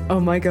 Anna.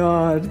 Oh my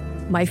God.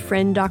 My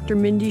friend, Dr.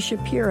 Mindy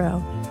Shapiro.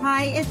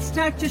 Hi, it's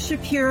Dr.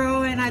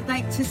 Shapiro, and I'd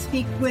like to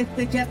speak with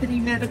the deputy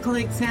medical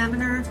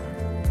examiner.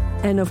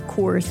 And of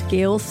course,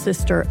 Gail's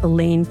sister,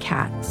 Elaine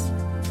Katz.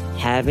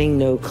 Having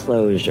no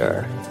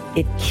closure,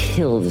 it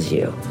kills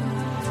you.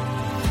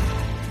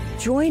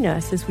 Join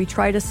us as we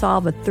try to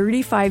solve a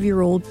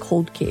 35-year-old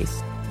cold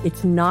case.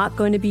 It's not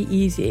going to be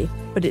easy,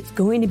 but it's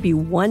going to be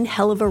one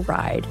hell of a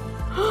ride.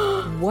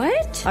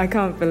 What? I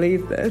can't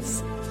believe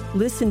this.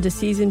 Listen to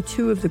season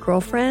 2 of The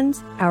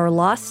Girlfriends, Our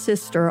Lost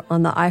Sister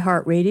on the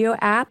iHeartRadio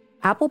app,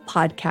 Apple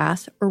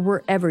Podcasts, or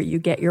wherever you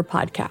get your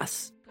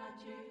podcasts.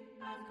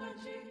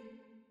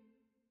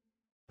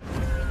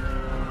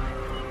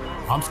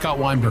 I'm Scott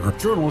Weinberger,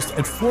 journalist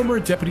and former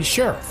deputy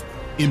sheriff.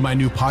 In my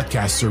new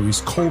podcast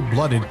series, Cold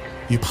Blooded,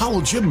 The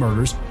Apollo Gym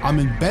Murders, I'm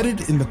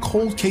embedded in the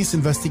cold case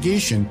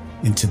investigation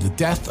into the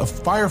death of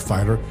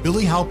firefighter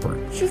Billy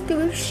Halpern. It's just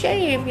a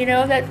shame,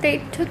 that they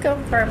took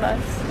him from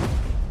us.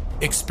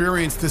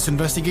 Experience this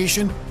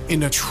investigation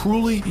in a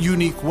truly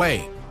unique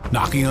way,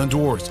 knocking on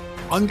doors,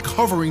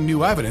 uncovering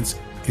new evidence,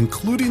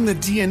 including the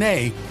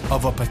DNA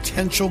of a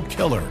potential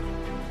killer.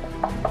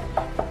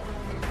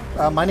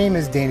 My name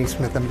is Danny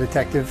Smith. I'm a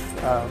detective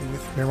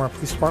with Miramar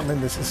Police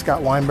Department. This is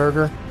Scott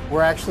Weinberger.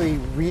 We're actually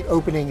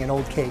reopening an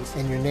old case,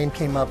 and your name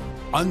came up.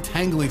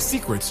 Untangling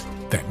secrets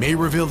that may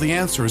reveal the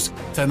answers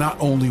to not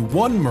only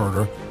one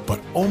murder, but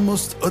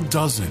almost a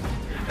dozen.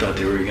 I thought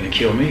they were going to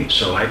kill me,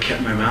 so I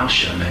kept my mouth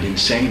shut and I didn't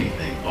say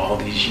anything. All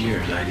these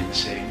years, I didn't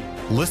say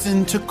anything.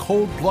 Listen to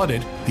Cold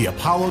Blooded, The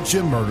Apollo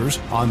Gym Murders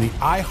on the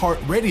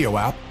iHeartRadio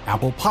app,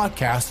 Apple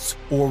Podcasts,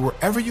 or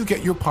wherever you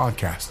get your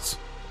podcasts.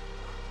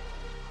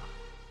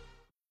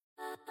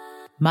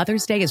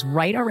 Mother's Day is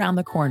right around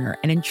the corner,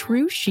 and in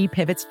true She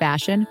Pivots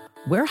fashion,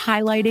 we're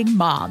highlighting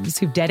moms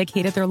who've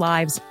dedicated their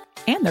lives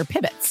and their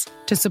pivots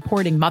to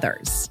supporting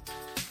mothers.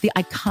 The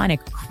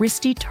iconic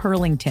Christy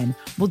Turlington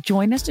will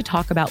join us to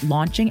talk about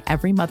launching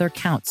Every Mother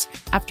Counts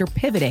after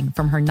pivoting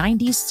from her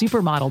 90s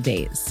supermodel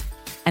days.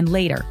 And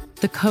later,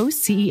 the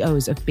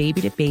co-CEOs of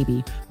Baby to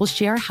Baby will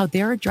share how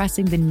they're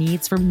addressing the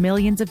needs for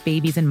millions of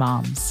babies and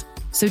moms.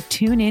 So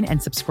tune in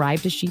and subscribe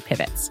to She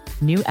Pivots.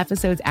 New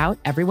episodes out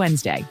every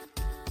Wednesday.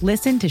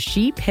 Listen to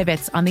She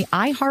Pivots on the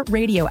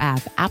iHeartRadio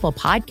app, Apple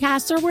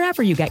Podcasts, or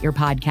wherever you get your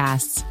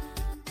podcasts.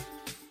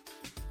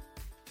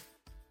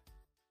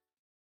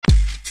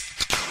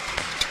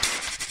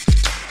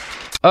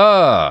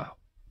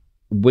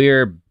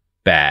 We're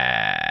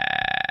back.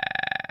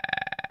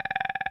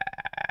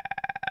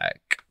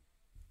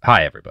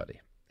 Hi, everybody.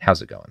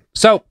 How's it going?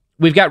 So,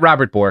 we've got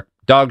Robert Bork,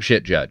 dog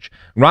shit judge.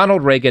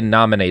 Ronald Reagan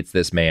nominates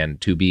this man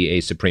to be a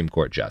Supreme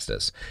Court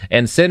justice.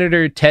 And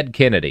Senator Ted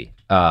Kennedy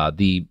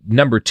the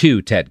number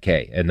 2 Ted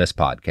Kaye in this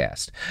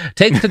podcast,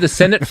 takes to the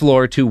Senate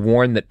floor to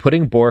warn that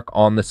putting Bork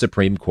on the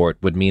Supreme Court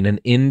would mean an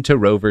end to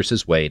Roe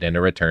versus Wade and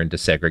a return to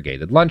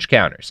segregated lunch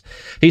counters.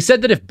 He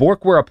said that if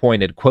Bork were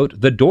appointed, quote,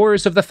 the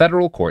doors of the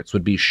federal courts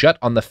would be shut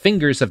on the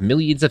fingers of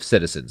millions of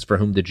citizens for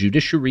whom the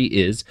judiciary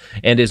is,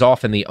 and is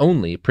often the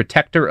only,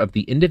 protector of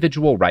the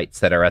individual rights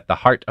that are at the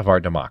heart of our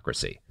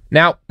democracy.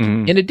 Now,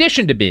 in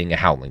addition to being a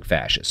howling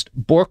fascist,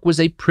 Bork was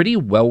a pretty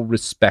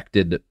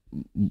well-respected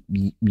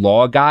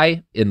law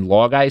guy in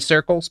law guy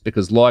circles,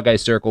 because law guy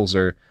circles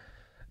are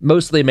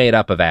mostly made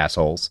up of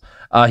assholes.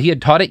 He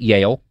had taught at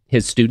Yale.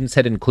 His students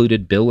had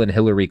included Bill and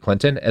Hillary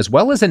Clinton, as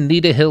well as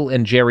Anita Hill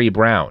and Jerry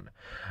Brown.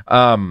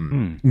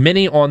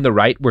 Many on the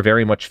right were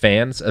very much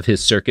fans of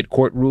his circuit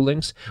court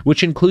rulings,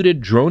 which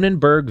included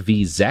Dronenberg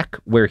v. Zeck,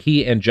 where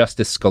he and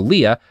Justice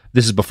Scalia,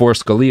 this is before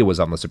Scalia was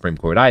on the Supreme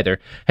Court either,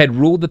 had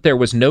ruled that there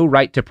was no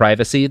right to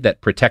privacy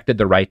that protected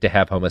the right to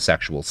have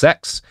homosexual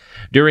sex.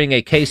 During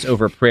a case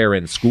over prayer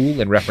in school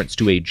in reference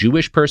to a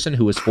Jewish person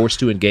who was forced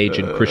to engage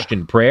in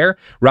Christian prayer,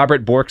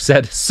 Robert Bork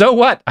said, "So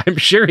what? I'm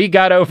sure he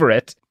got over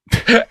it."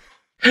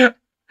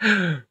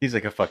 He's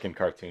like a fucking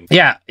cartoon.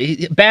 Yeah,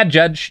 bad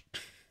judge,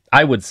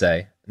 I would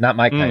say. Not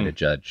my kind of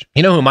judge.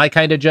 You know who my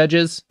kind of judge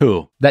is?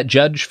 Who? That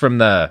judge from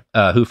the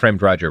Who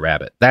Framed Roger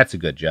Rabbit. That's a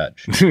good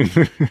judge.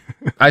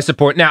 I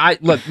support. Now,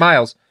 look,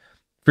 Miles,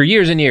 for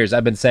years and years,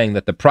 I've been saying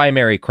that the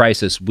primary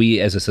crisis we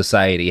as a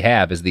society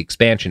have is the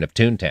expansion of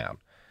Toontown.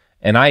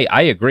 And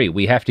I agree.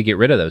 We have to get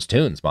rid of those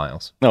tunes,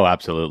 Miles. Oh,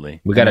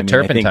 absolutely. We got to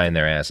turpentine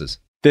their asses.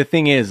 The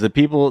thing is, the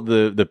people,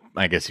 the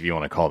I guess if you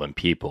want to call them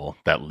people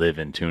that live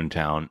in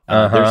Toontown,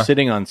 they're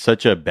sitting on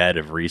such a bed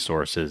of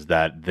resources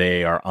that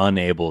they are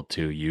unable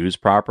to use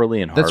properly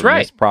and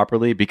harness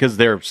properly because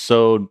they're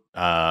so,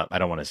 I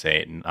don't want to say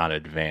it not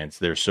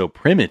advanced, they're so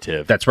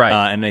primitive. That's right.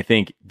 And I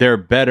think they're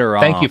better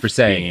off. Thank you for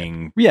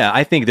saying. Yeah,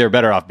 I think they're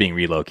better off being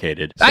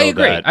relocated. I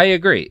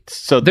agree.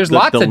 So there's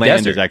lots of land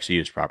desert. is actually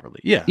used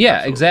properly. Yeah. Yeah,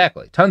 absolutely.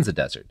 Exactly. Tons of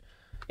desert.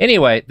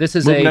 Anyway, this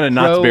is Moving on to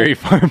Knott's Berry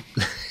Farm.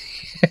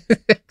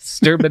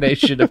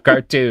 Extermination of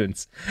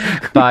Cartoons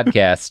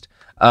podcast,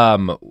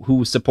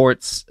 who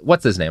supports,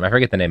 what's his name? I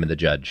forget the name of the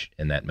judge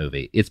in that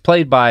movie. It's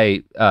played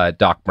by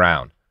Doc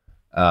Brown.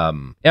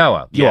 You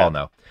all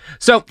know.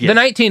 So the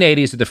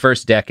 1980s are the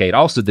first decade,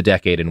 also the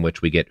decade in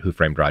which we get Who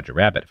Framed Roger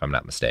Rabbit, if I'm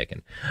not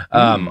mistaken,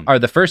 are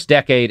the first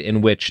decade in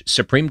which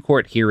Supreme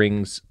Court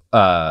hearings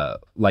are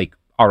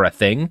a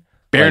thing.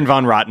 Baron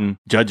von Rotten,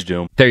 Judge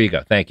Doom. There you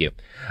go. Thank you.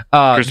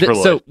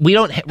 So we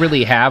don't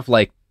really have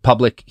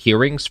public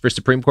hearings for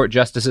Supreme Court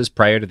justices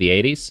prior to the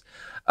 80s.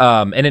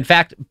 And in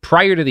fact,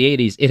 prior to the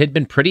 80s, it had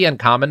been pretty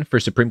uncommon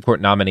for Supreme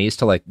Court nominees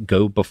to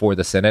go before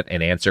the Senate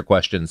and answer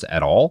questions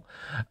at all.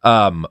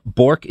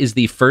 Bork is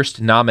the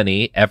first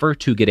nominee ever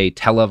to get a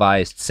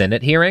televised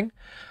Senate hearing,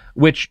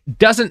 which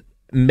doesn't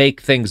make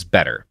things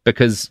better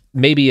because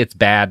maybe it's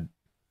bad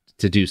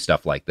to do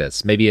stuff like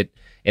this. Maybe it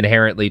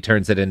inherently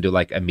turns it into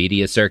a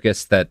media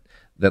circus that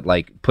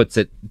puts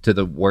it to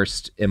the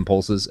worst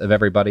impulses of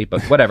everybody,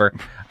 but whatever.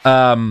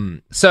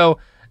 So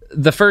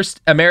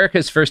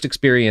America's first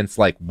experience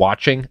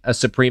watching a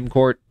Supreme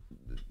Court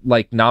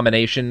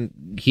nomination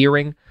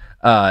hearing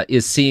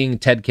is seeing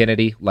Ted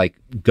Kennedy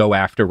go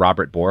after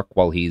Robert Bork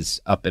while he's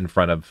up in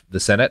front of the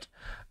Senate.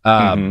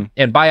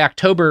 And by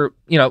October,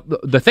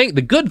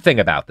 the good thing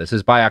about this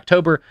is by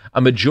October,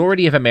 a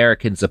majority of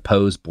Americans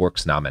oppose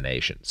Bork's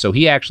nomination. So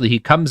he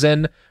comes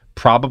in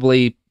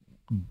probably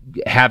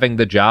having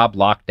the job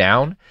locked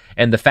down,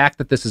 and the fact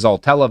that this is all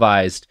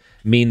televised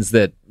means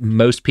that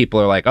most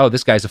people are like, oh,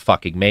 this guy's a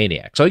fucking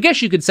maniac. So I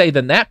guess you could say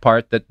then that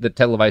part, that the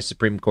televised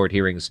Supreme Court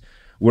hearings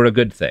were a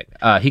good thing.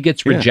 He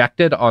gets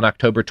rejected on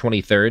October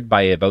 23rd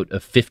by a vote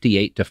of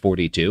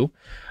 58-42.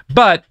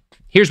 But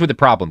here's where the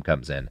problem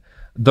comes in.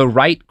 The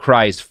right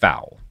cries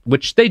foul,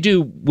 which they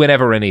do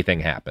whenever anything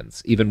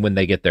happens, even when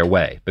they get their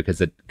way, because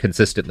it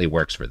consistently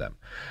works for them.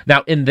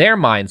 Now, in their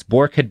minds,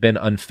 Bork had been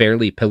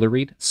unfairly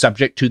pilloried,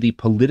 subject to the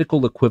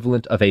political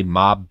equivalent of a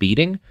mob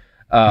beating.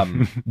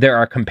 There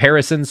are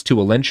comparisons to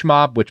a lynch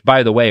mob, which,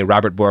 by the way,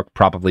 Robert Bork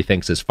probably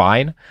thinks is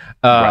fine,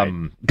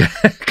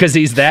 because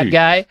he's that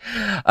guy.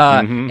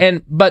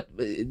 But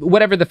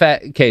whatever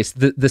the case,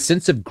 the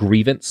sense of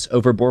grievance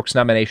over Bork's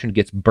nomination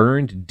gets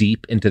burned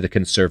deep into the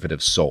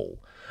conservative soul.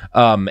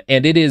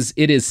 And it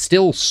is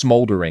still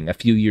smoldering a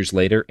few years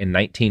later in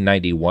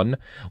 1991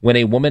 when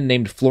a woman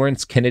named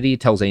Florence Kennedy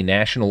tells a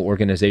National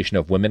Organization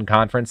of Women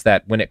conference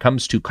that when it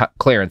comes to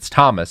Clarence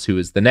Thomas, who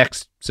is the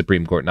next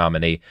Supreme Court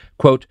nominee,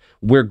 quote,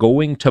 we're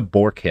going to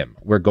Bork him.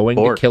 We're going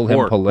to kill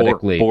him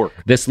politically. Bork.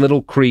 This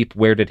little creep,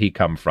 where did he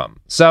come from?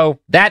 So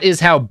that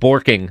is how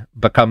borking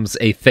becomes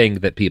a thing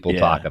that people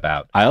talk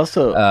about. I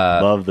also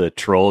love the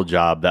troll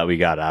job that we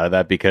got out of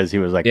that, because he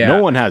was like,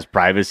 no one has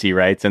privacy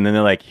rights. And then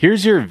they're like,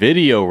 here's your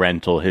video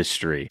rental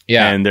history.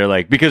 Yeah. And they're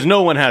like, because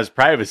no one has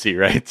privacy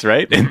rights,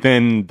 right? And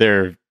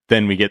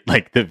then we get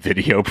the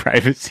Video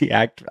Privacy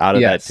Act out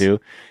of that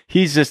too.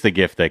 He's just the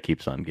gift that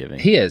keeps on giving.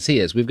 He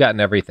is. We've gotten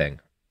everything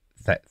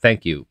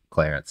Thank you,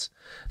 Clarence.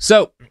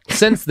 So,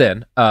 since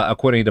then,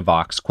 according to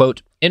Vox,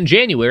 quote, in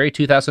January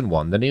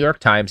 2001, the New York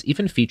Times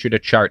even featured a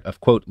chart of,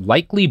 quote,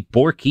 likely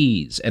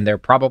Borkies and their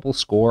probable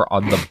score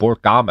on the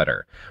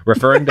Borkometer,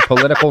 referring to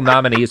political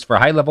nominees for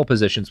high-level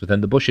positions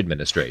within the Bush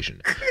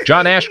administration.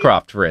 John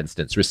Ashcroft, for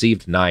instance,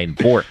 received 9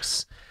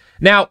 Borks.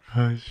 Now,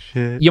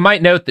 you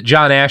might note that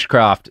John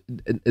Ashcroft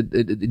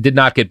did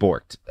not get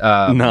borked.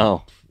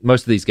 No.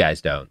 Most of these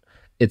guys don't.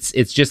 It's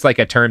just like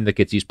a term that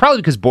gets used, probably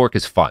because bork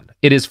is fun.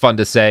 It is fun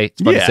to say.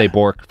 It's fun to say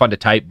bork, fun to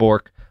type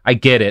bork. I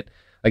get it.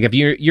 Like if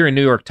you're a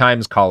New York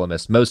Times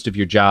columnist, most of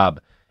your job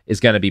is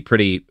going to be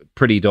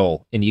pretty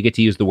dull, and you get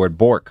to use the word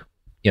bork.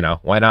 You know,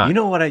 why not? You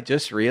know what I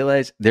just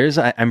realized?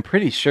 I'm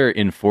pretty sure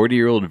in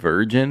 40-Year-Old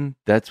Virgin,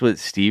 that's what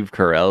Steve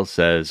Carell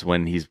says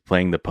when he's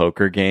playing the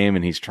poker game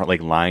and he's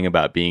lying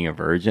about being a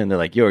virgin. They're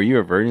like, yo, are you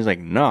a virgin? He's like,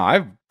 no,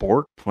 I've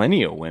borked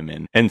plenty of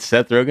women. And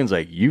Seth Rogen's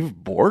like, you've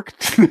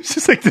borked? There's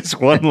just like this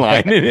one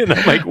line in it. And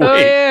I'm like, wait. Oh,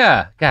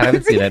 yeah. God, I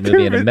haven't seen that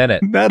movie in a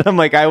minute. That I'm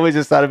like, I always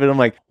just thought of it. I'm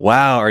like,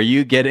 wow, are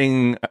you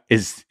getting,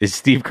 is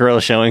Steve Carell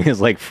showing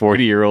his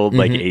 40-year-old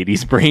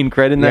 80s brain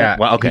cred in that? Yeah.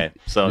 Well, okay.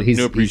 So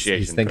new appreciation.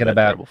 He's thinking for that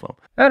about, terrible film.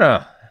 I don't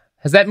know.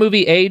 Has that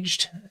movie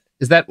aged?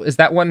 Is that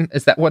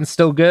one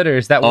still good, or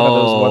is that one of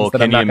those ones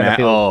that I'm not going to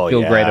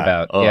feel great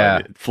about?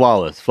 Yeah,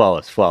 flawless.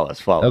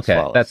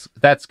 Okay,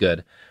 that's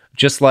good.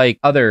 Just like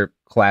other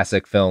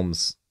classic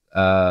films,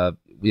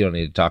 we don't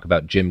need to talk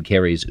about Jim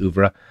Carrey's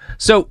oeuvre.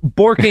 So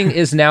borking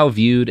is now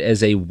viewed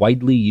as a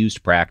widely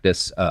used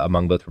practice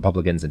among both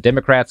Republicans and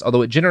Democrats,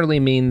 although it generally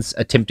means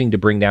attempting to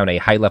bring down a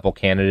high-level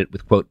candidate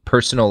with, quote,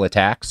 personal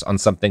attacks on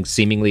something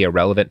seemingly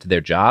irrelevant to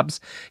their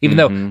jobs, even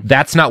though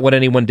that's not what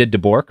anyone did to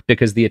Bork,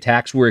 because the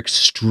attacks were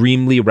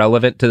extremely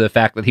relevant to the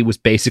fact that he was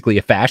basically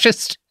a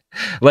fascist.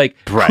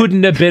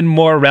 Couldn't have been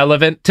more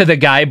relevant to the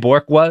guy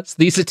Bork was,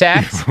 these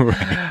attacks.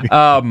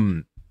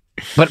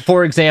 But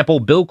for example,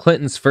 Bill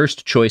Clinton's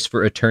first choice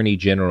for Attorney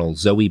General,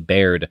 Zoe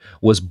Baird,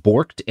 was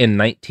borked in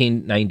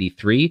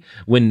 1993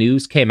 when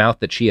news came out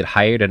that she had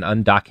hired an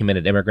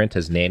undocumented immigrant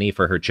as nanny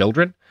for her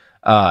children,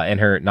 and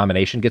her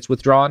nomination gets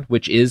withdrawn,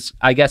 which is,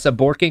 I guess, a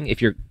borking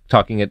if you're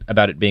talking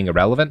about it being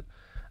irrelevant.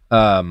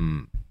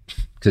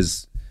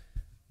 Because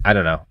I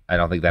don't know. I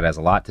don't think that has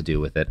a lot to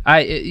do with it.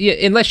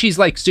 Unless she's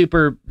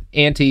super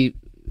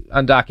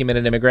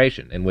anti-undocumented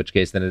immigration, in which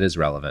case then it is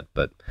relevant.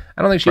 But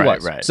I don't think she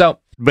was. Right. So.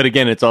 But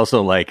again, it's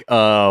also hold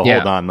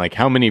on.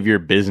 How many of your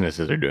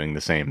businesses are doing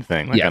the same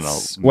thing?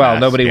 Yes. Well,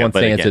 nobody wants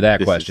to answer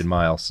that question,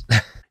 Miles.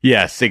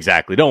 Yes,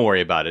 exactly. Don't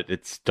worry about it.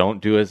 It's don't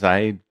do as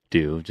I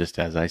do, just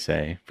as I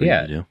say for you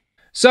to do.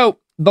 So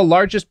the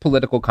largest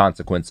political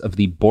consequence of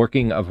the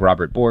borking of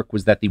Robert Bork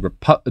was that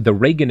the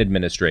Reagan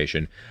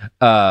administration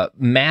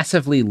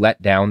massively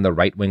let down the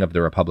right wing of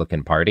the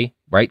Republican Party,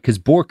 right? Because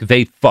Bork,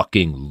 they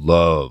fucking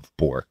love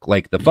Bork.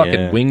 The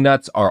fucking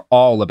wingnuts are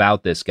all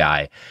about this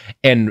guy,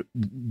 and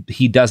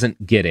he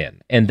doesn't get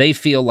in. And they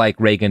feel like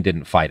Reagan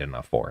didn't fight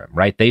enough for him,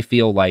 right? They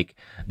feel like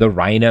the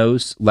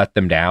rhinos let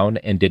them down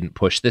and didn't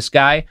push this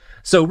guy.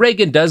 So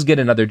Reagan does get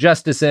another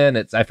justice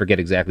in. I forget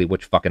exactly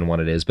which fucking one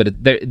it is, but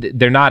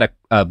they're not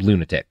a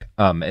lunatic.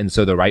 And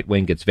so the right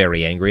wing gets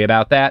very angry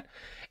about that.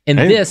 And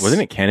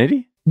wasn't it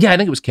Kennedy? Yeah, I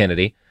think it was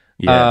Kennedy.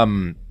 Yeah.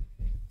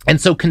 And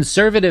so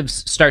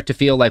conservatives start to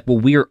feel like, well,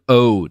 we're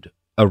owed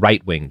a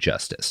right-wing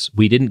justice.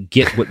 We didn't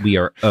get what we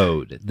are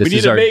owed. This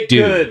is our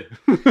due.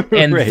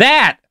 And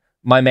that,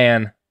 my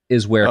man,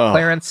 is where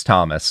Clarence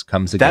Thomas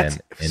comes again into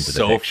the picture.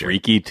 So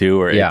freaky too,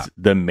 where it's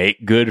the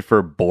make good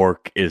for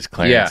Bork is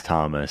Clarence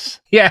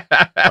Thomas. Yeah.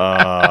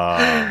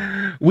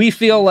 We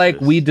feel like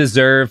we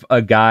deserve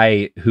a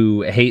guy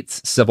who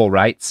hates civil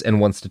rights and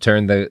wants to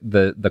turn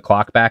the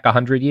clock back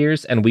 100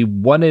 years, and we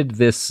wanted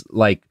this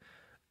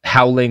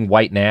howling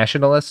white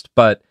nationalist,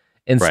 but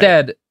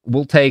instead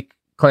we'll take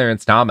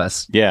Clarence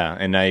Thomas. Yeah,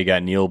 and now you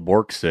got Neil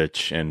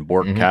Borksich and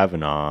Bork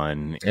Kavanaugh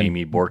and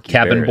Amy Borky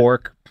Kevin Barrett.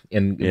 Bork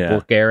and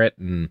Bork Garrett,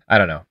 and I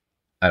don't know.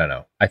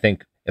 I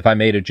think if I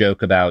made a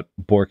joke about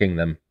borking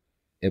them,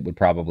 it would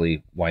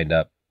probably wind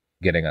up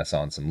getting us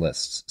on some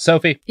lists.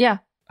 Sophie? Yeah.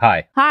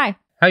 Hi.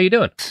 How you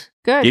doing?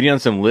 Good. Getting on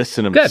some lists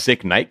in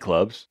sick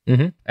nightclubs.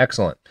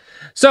 Excellent.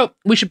 So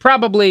we should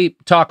probably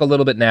talk a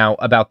little bit now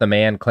about the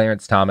man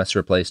Clarence Thomas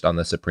replaced on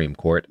the Supreme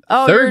Court.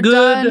 Oh, you're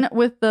done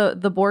with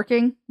the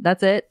borking?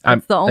 That's it?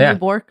 That's the only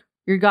bork?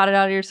 You got it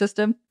out of your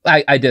system?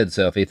 I did,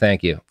 Sophie.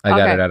 Thank you. I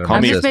got it out of my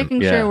system. I'm just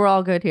making sure we're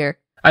all good here.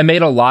 I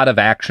made a lot of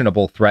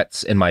actionable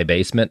threats in my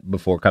basement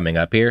before coming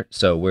up here,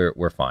 so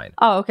we're fine.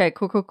 Oh, okay,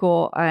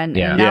 cool. And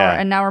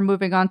now we're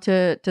moving on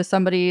to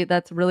somebody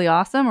that's really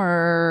awesome,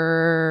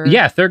 or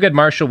Thurgood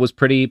Marshall was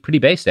pretty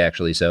based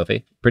actually,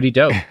 Sophie. Pretty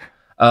dope.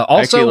 Also,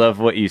 I actually love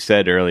what you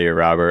said earlier,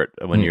 Robert,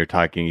 when you were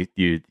talking.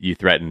 You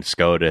threatened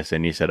SCOTUS,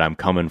 and you said, "I'm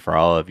coming for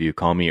all of you.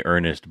 Call me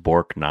Ernest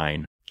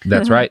Bork9."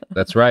 That's right.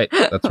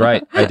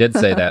 I did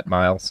say that,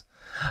 Miles.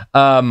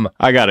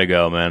 I gotta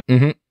go,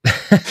 man.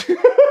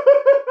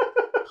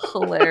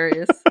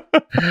 Hilarious.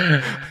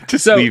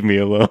 Just leave me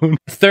alone.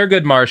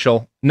 Thurgood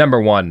Marshall, number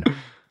one,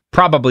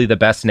 probably the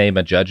best name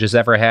a judge has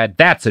ever had.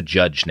 That's a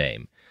judge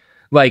name.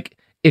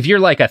 if you're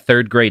like a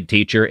third grade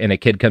teacher and a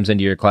kid comes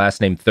into your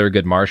class named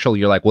Thurgood Marshall,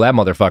 you're like, well, that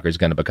motherfucker's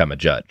going to become a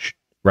judge,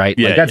 right?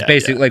 Yeah, like that's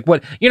basically like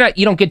what you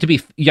don't get to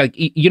be like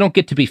you don't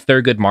get to be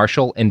Thurgood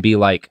Marshall and be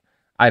like,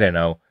 I don't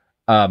know,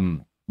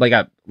 like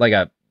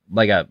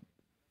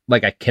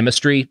a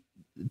chemistry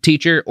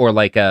teacher or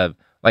like a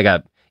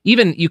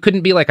even you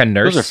couldn't be like a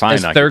nurse as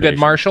Thurgood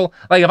Marshall.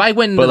 Like if I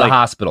went into the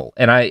hospital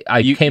and I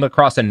came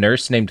across a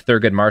nurse named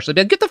Thurgood Marshall, I'd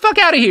be like, get the fuck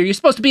out of here. You're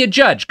supposed to be a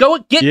judge. Go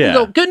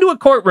into a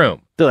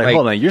courtroom. They're like,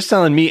 hold on, you're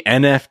selling me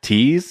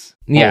NFTs?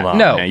 Yeah, hold on,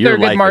 no, man. Your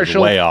Thurgood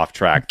Marshall, way off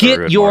track. Get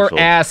Thurgood your Marshall.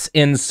 ass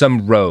in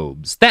some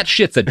robes. That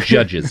shit's a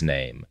judge's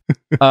name.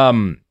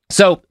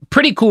 So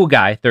pretty cool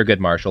guy, Thurgood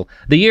Marshall.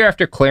 The year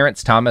after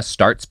Clarence Thomas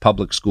starts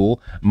public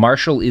school,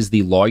 Marshall is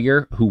the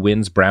lawyer who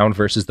wins Brown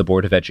versus the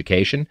Board of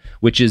Education,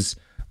 which is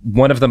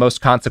one of the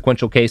most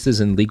consequential cases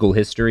in legal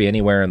history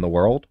anywhere in the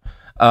world.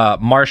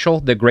 Marshall,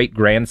 the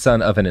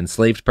great-grandson of an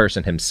enslaved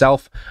person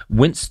himself,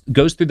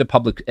 goes through the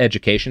public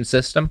education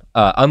system.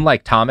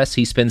 Unlike Thomas,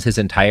 he spends his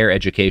entire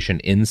education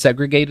in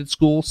segregated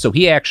schools, so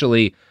he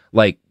actually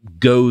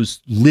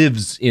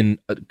lives in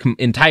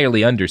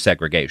entirely under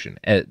segregation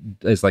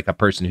as like a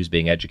person who's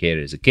being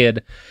educated as a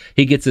kid.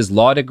 He gets his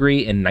law degree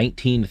in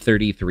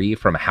 1933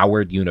 from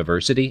Howard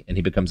University, and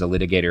he becomes a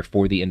litigator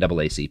for the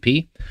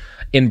NAACP.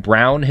 In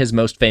Brown, his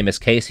most famous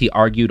case, he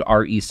argued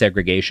RE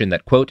segregation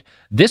that, quote,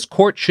 this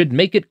court should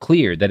make it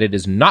clear that it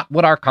is not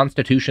what our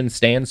Constitution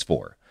stands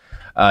for.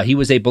 He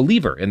was a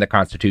believer in the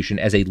Constitution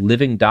as a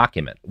living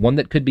document, one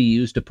that could be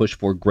used to push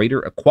for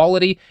greater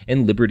equality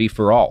and liberty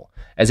for all.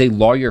 As a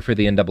lawyer for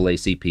the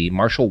NAACP,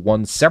 Marshall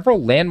won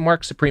several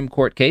landmark Supreme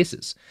Court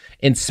cases.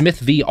 In Smith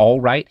v.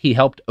 Allwright, he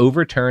helped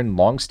overturn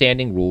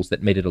long-standing rules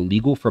that made it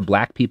illegal for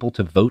black people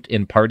to vote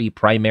in party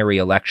primary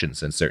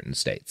elections in certain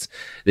states.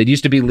 It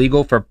used to be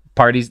legal for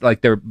parties,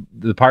 like the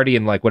party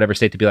in like whatever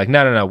state, to be like,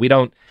 no,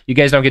 you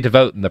guys don't get to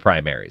vote in the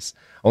primaries.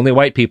 Only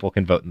white people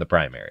can vote in the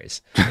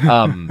primaries.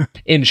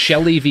 In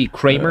Shelley v.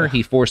 Kramer,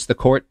 he forced the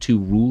court to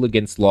rule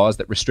against laws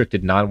that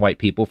restricted non-white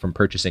people from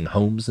purchasing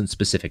homes in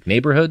specific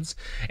neighborhoods.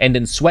 And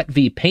in Sweat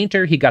v.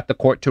 Painter, he got the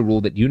court to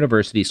rule that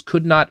universities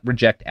could not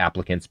reject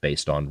applicants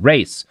based on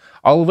race.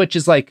 All of which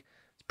is like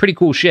pretty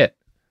cool shit.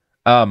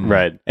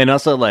 Right. And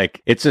also,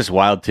 like, it's just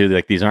wild, too.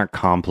 Like, these aren't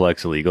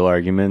complex legal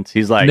arguments.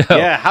 He's like,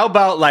 yeah, how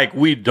about, like,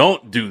 we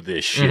don't do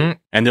this shit? Mm-hmm.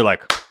 And they're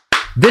like,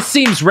 this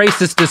seems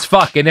racist as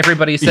fuck. And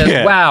everybody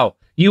says, wow,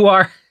 you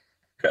are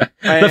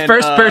the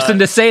first person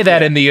to say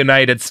that in the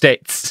United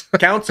States.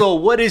 Counsel,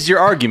 what is your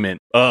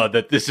argument?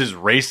 That this is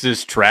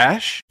racist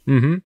trash?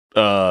 Mm-hmm.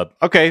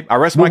 Okay, I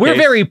rest my case. We're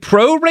very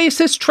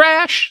pro-racist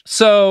trash,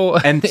 so...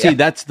 And see,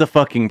 that's the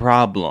fucking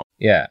problem.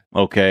 Yeah.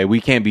 Okay,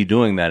 we can't be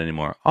doing that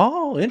anymore.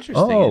 Oh,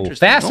 interesting.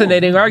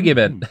 Fascinating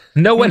argument.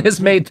 No one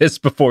has made this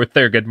before,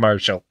 Thurgood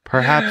Marshall.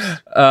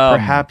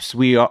 Perhaps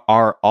we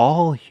are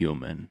all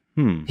human.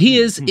 He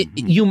is...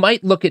 You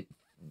might look at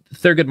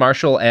Thurgood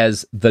Marshall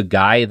as the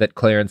guy that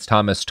Clarence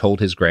Thomas told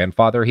his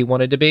grandfather he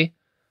wanted to be.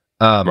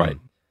 Right.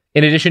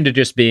 In addition to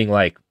just being,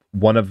 like,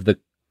 one of the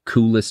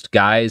coolest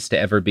guys to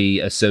ever be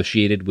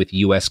associated with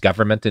U.S.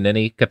 government in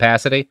any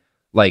capacity.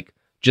 Like,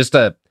 just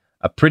a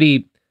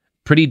pretty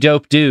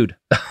dope dude,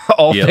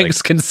 all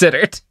things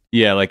considered.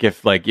 Yeah, like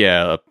if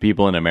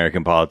people in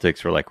American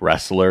politics were like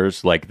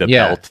wrestlers, like the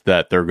belt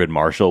that Thurgood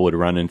Marshall would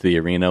run into the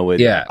arena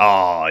with. Yeah.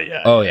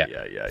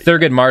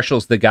 Thurgood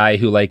Marshall's the guy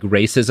who, like,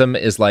 racism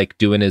is like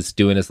doing his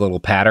little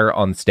patter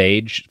on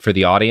stage for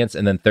the audience,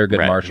 and then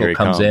Thurgood Marshall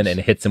comes in and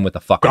hits him with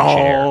a fucking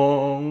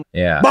chair.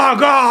 Yeah. My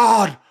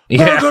God!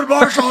 Thurgood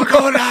Marshall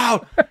going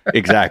out!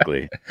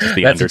 Exactly.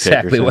 That's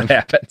exactly what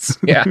happens.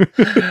 Yeah.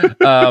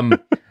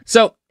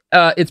 So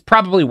it's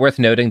probably worth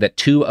noting that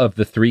 2 of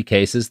the 3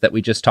 cases that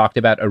we just talked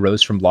about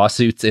arose from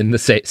lawsuits in the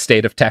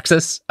state of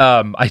Texas.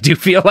 I do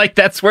feel like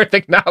that's worth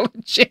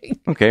acknowledging.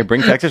 Okay,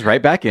 bring Texas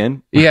right back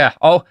in. Yeah.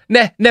 Oh,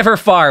 never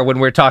far when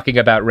we're talking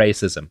about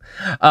racism.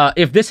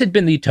 If this had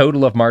been the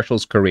total of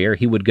Marshall's career,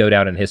 he would go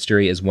down in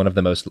history as one of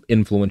the most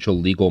influential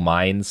legal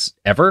minds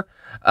ever.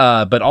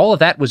 But all of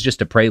that was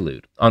just a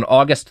prelude. On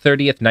August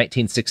 30th,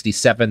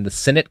 1967, the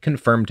Senate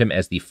confirmed him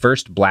as the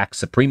first black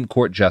Supreme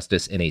Court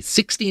justice in a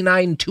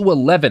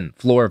 69-11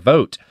 floor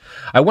vote.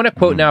 I want to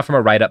quote now from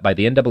a write-up by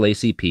the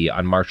NAACP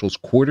on Marshall's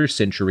quarter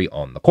century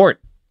on the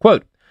court.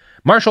 Quote,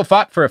 Marshall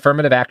fought for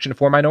affirmative action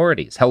for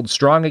minorities, held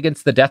strong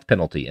against the death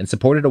penalty, and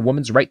supported a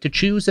woman's right to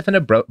choose if an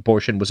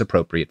abortion was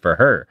appropriate for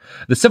her.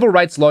 The civil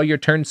rights lawyer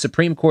turned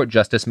Supreme Court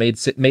justice made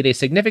a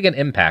significant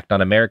impact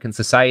on American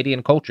society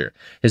and culture.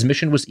 His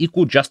mission was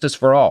equal justice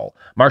for all.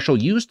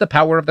 Marshall used the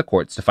power of the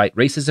courts to fight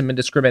racism and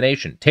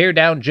discrimination, tear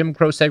down Jim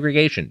Crow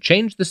segregation,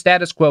 change the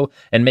status quo,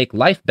 and make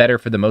life better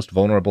for the most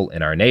vulnerable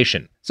in our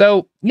nation.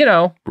 So,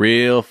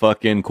 real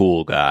fucking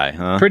cool guy,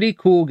 huh? Pretty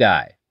cool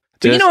guy.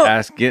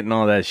 Just getting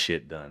all that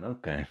shit done.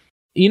 Okay.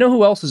 You know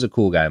who else is a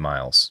cool guy,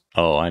 Miles?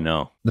 Oh, I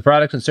know. The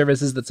products and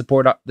services that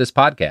support this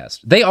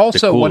podcast. They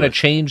also want to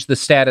change the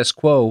status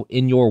quo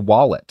in your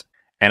wallet.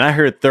 And I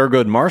heard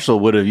Thurgood Marshall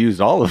would have used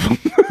all of them.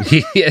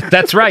 Yeah,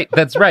 that's right.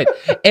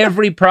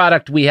 Every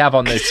product we have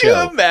on this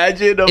show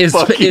imagine is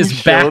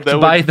backed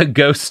by the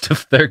ghost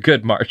of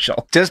Thurgood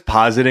Marshall. Just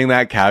positing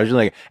that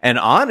casually. And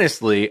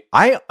honestly,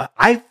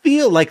 I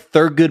feel like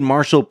Thurgood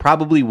Marshall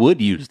probably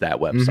would use that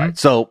website. Mm-hmm.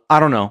 So I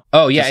don't know.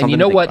 Oh, yeah. And you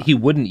know what he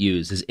wouldn't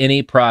use is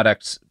any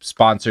products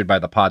sponsored by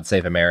the Pod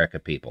Save America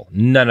people.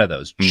 None of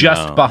those.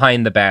 Just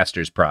Behind the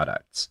Bastards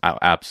products. Oh,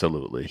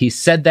 absolutely. He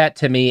said that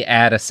to me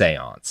at a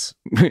seance.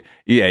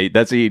 Yeah,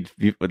 that's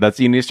what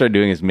you need to start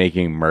doing is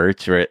making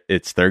merch where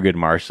it's Thurgood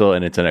Marshall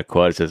and it's in a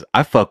quote. It says,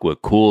 "I fuck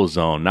with Cool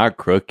Zone, not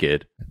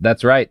Crooked."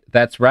 That's right.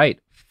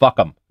 Fuck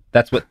them.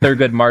 That's what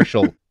Thurgood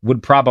Marshall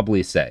would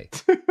probably say.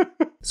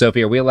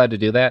 Sophie, are we allowed to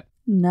do that?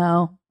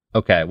 No.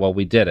 Okay, well,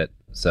 we did it.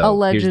 So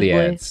allegedly.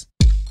 Here's the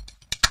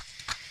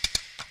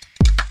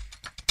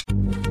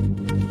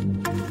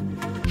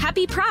ads.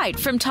 Happy Pride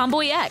from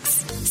Tomboy X,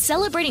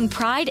 celebrating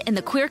pride and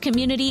the queer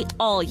community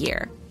all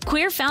year.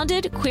 Queer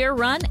founded, queer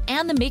run,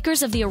 and the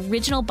makers of the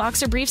original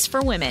boxer briefs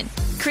for women,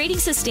 creating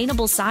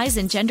sustainable size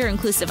and gender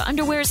inclusive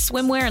underwear,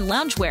 swimwear, and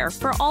loungewear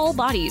for all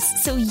bodies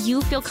so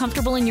you feel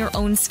comfortable in your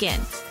own skin.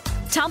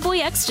 Tomboy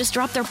X just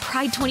dropped their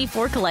Pride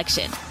 24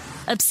 collection.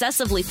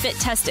 Obsessively fit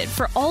tested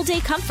for all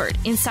day comfort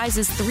in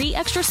sizes 3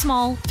 extra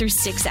small through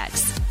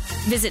 6X.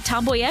 Visit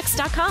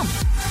tomboyx.com.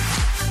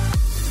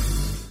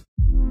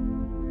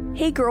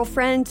 Hey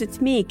girlfriends, it's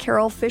me,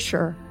 Carol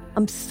Fisher.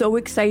 I'm so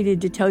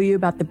excited to tell you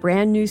about the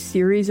brand new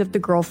series of The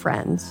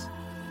Girlfriends.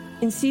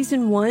 In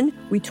season 1,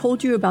 we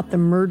told you about the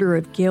murder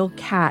of Gail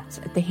Katz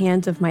at the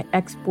hands of my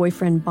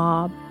ex-boyfriend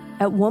Bob.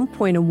 At one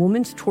point, a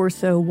woman's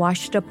torso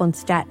washed up on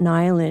Staten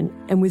Island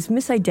and was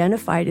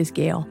misidentified as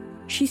Gail.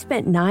 She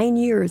spent 9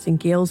 years in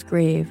Gail's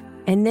grave,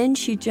 and then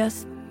she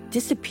just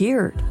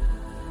disappeared.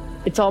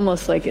 It's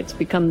almost like it's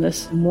become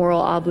this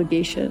moral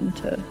obligation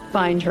to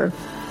find her.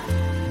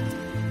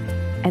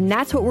 And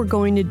that's what we're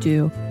going to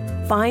do.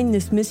 Find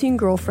this missing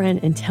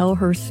girlfriend and tell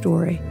her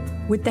story.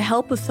 With the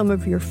help of some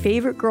of your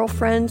favorite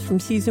girlfriends from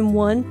season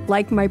 1,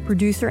 like my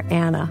producer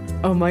Anna.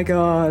 Oh my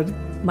God.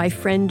 My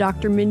friend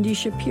Dr. Mindy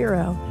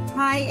Shapiro.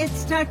 Hi,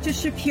 it's Dr.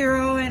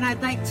 Shapiro, and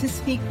I'd like to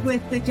speak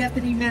with the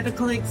deputy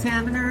medical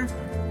examiner.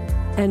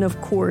 And of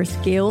course,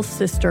 Gail's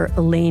sister,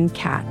 Elaine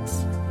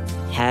Katz.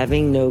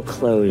 Having no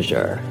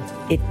closure,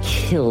 it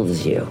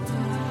kills you.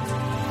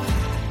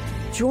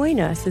 Join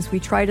us as we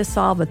try to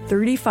solve a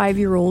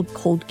 35-year-old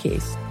cold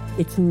case.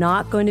 It's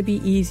not going to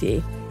be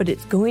easy, but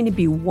it's going to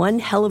be one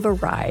hell of a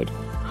ride.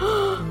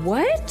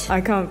 What?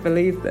 I can't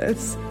believe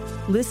this.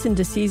 Listen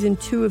to season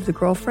 2 of The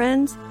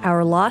Girlfriends,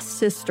 Our Lost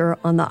Sister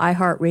on the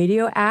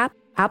iHeartRadio app,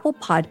 Apple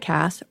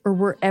Podcasts, or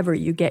wherever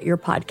you get your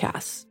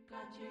podcasts.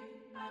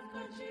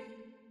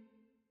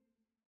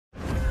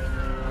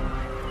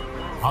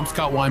 I'm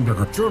Scott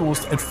Weinberger,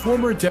 journalist and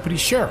former deputy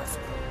sheriff.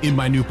 In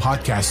my new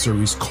podcast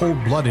series,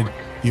 Cold Blooded,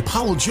 The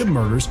Apollo Gym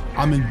Murders,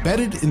 I'm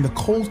embedded in the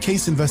cold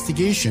case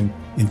investigation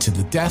into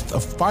the death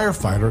of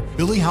firefighter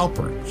Billy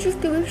Halpern. It's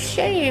just a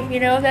shame,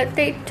 that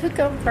they took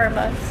him from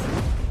us.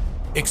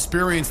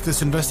 Experience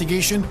this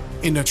investigation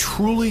in a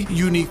truly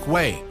unique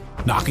way,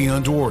 knocking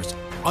on doors,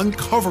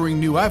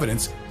 uncovering new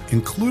evidence,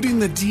 including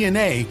the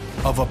DNA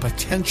of a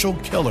potential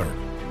killer.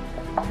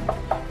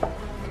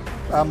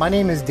 My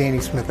name is Danny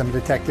Smith. I'm a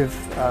detective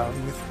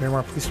with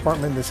Miramar Police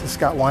Department. This is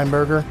Scott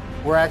Weinberger.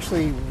 We're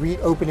actually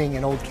reopening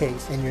an old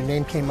case, and your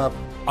name came up.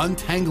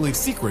 Untangling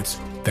secrets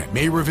that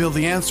may reveal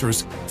the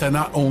answers to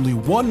not only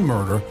one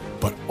murder,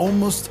 but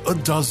almost a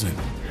dozen.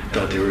 I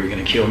thought they were going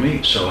to kill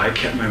me, so I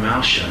kept my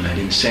mouth shut and I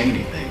didn't say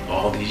anything.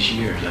 All these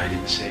years, I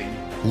didn't say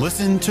anything.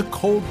 Listen to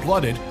Cold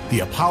Blooded,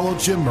 The Apollo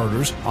Gym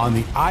Murders on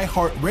the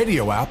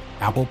iHeartRadio app,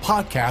 Apple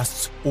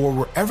Podcasts, or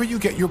wherever you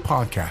get your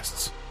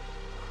podcasts.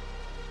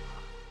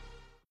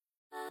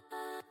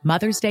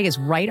 Mother's Day is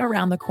right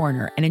around the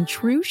corner, and in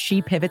true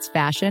She Pivots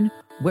fashion,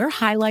 we're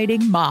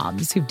highlighting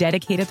moms who've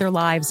dedicated their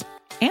lives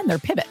and their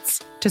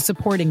pivots to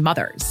supporting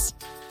mothers.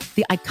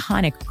 The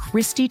iconic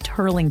Christy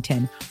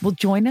Turlington will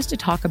join us to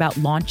talk about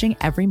launching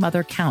Every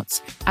Mother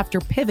Counts after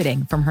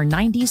pivoting from her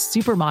 90s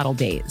supermodel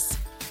days.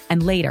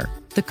 And later,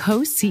 the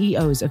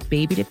co-CEOs of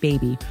Baby to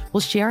Baby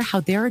will share how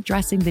they're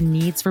addressing the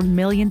needs for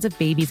millions of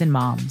babies and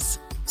moms.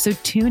 So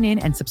tune in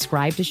and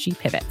subscribe to She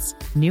Pivots.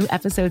 New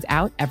episodes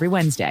out every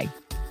Wednesday.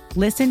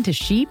 Listen to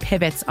She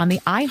Pivots on the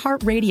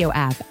iHeartRadio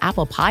app,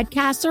 Apple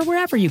Podcasts, or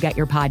wherever you get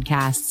your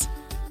podcasts.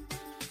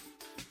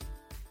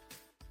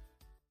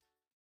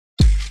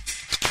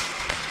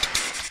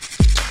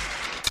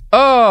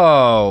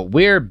 Oh,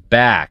 we're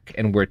back,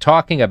 and we're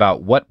talking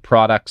about what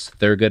products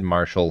Thurgood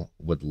Marshall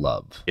would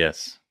love.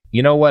 Yes.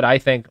 You know what I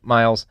think,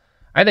 Miles?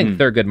 I think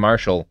Thurgood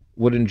Marshall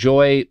would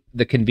enjoy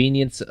the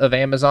convenience of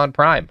Amazon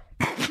Prime.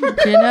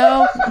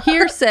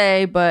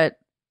 Hearsay, but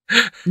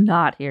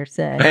not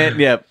hearsay. And,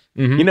 yeah.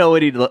 Mm-hmm. You know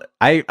what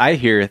I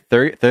hear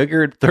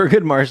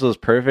Thurgood Marshall's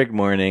perfect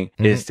morning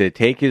is to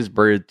take his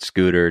bird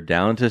scooter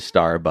down to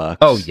Starbucks.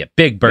 Oh yeah,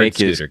 big bird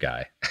scooter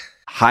guy.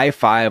 High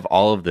five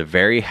all of the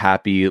very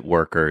happy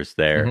workers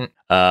there,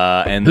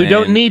 and who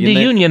don't need to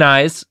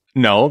unionize.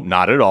 No,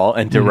 not at all.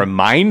 And to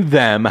remind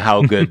them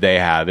how good they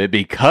have it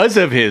because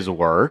of his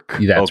work.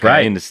 That's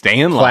right. And to stay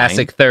in line.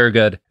 Classic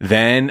Thurgood.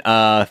 Then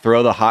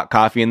throw the hot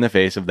coffee in the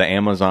face of the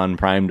Amazon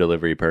Prime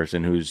delivery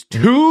person who's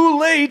too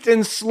late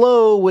and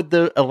slow with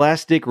the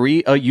elastic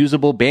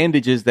reusable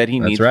bandages that he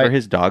needs for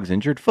his dog's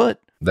injured foot.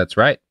 That's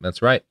right.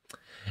 That's right.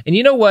 And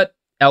you know what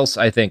else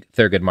I think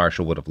Thurgood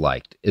Marshall would have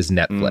liked is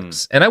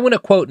Netflix. And I want to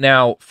quote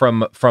now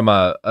from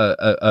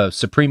a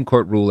Supreme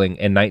Court ruling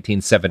in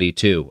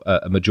 1972,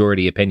 a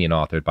majority opinion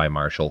authored by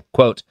Marshall.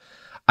 Quote,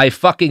 "I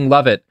fucking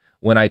love it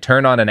when I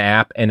turn on an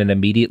app and it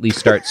immediately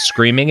starts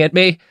screaming at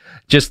me,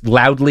 just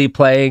loudly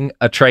playing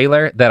a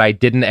trailer that I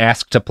didn't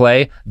ask to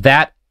play.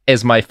 That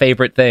is my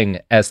favorite thing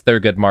as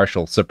Thurgood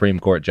Marshall, Supreme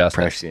Court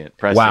Justice."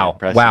 Wow.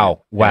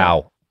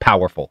 Yeah.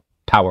 Powerful.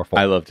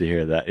 I love to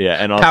hear that. Yeah.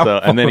 And also,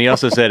 and then he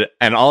also said,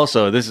 and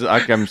also, this is,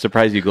 I'm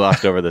surprised you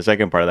glossed over the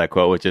second part of that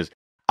quote, which is,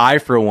 "I,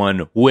 for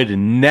one, would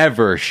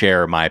never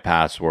share my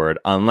password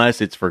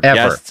unless it's for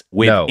guests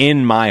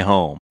within my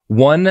home."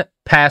 One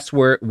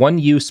password, one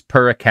use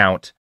per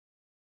account,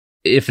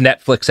 if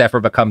Netflix ever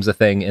becomes a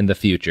thing in the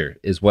future,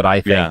 is what I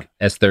think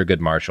as Thurgood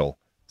Marshall,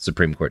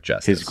 Supreme Court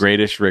Justice. His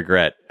greatest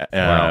regret.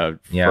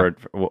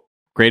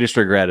 Greatest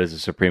regret as a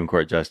Supreme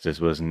Court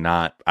justice was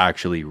not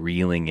actually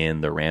reeling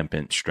in the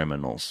rampant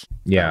criminals.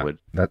 Yeah,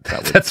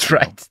 that's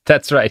right.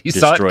 That's right. He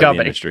saw it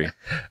coming.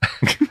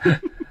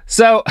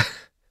 So,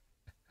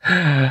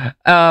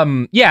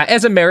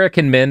 as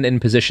American men in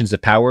positions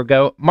of power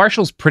go,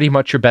 Marshall's pretty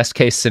much your best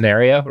case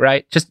scenario,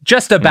 right?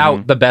 Just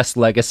about the best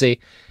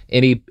legacy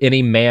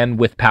any man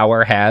with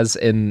power has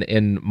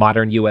in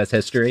modern U.S.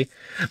 history.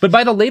 But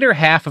by the later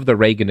half of the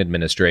Reagan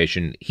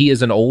administration, he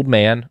is an old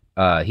man.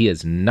 He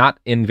is not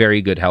in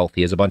very good health.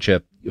 He has a bunch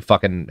of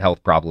fucking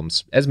health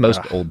problems, as most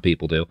old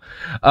people do.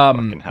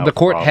 The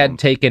court had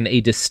taken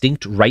a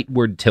distinct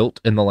rightward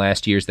tilt in the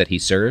last years that he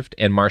served,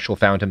 and Marshall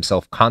found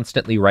himself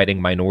constantly writing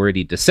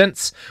minority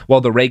dissents, while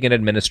the Reagan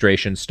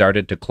administration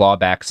started to claw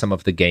back some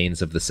of the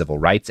gains of the civil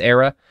rights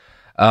era.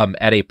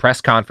 At a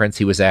press conference,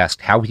 he was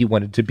asked how he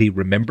wanted to be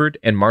remembered,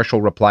 and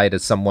Marshall replied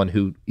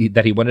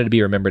that he wanted to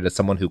be remembered as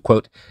someone who,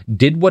 quote,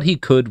 "did what he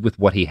could with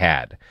what he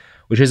had,"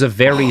 which is a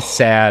very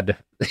sad...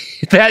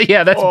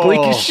 that's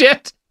bleak as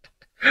shit.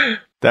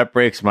 That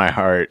breaks my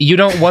heart. You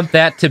don't want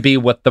that to be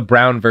what the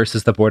Brown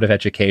versus the Board of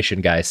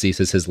Education guy sees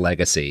as his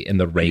legacy in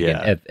the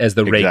Reagan, as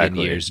the Reagan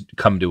years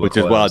come to a close.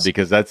 Which is wild,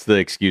 because that's the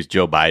excuse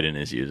Joe Biden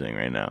is using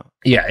right now.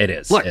 Yeah, it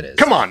is. Look, it is.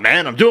 Come on,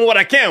 man. I'm doing what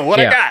I can. What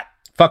I got.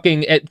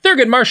 Fucking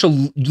Thurgood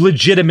Marshall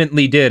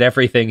legitimately did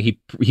everything he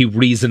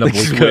reasonably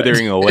He's could.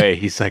 withering away.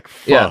 He's like,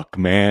 fuck,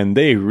 man.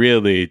 They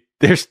really,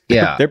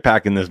 they're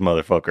packing this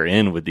motherfucker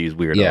in with these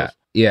weirdos.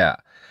 Yeah.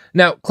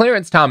 Now,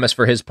 Clarence Thomas,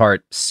 for his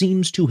part,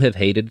 seems to have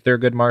hated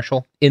Thurgood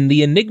Marshall. In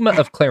The Enigma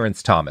of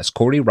Clarence Thomas,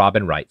 Corey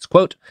Robin writes,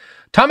 quote,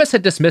 "Thomas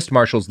had dismissed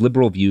Marshall's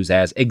liberal views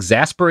as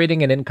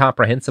exasperating and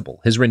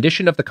incomprehensible, his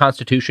rendition of the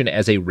Constitution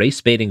as a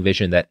race-baiting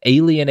vision that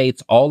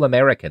alienates all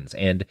Americans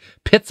and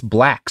pits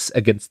blacks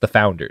against the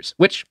founders."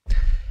 Which,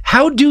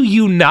 how do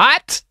you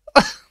not?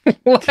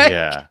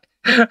 Yeah.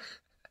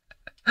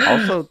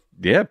 Also,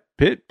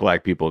 pit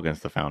black people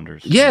against the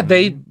founders. Yeah,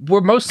 they were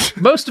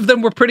most of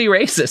them were pretty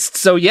racist.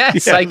 So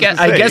yes, I guess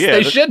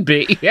they should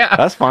be. Yeah,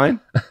 that's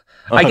fine.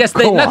 I guess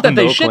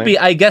they should be.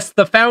 I guess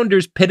the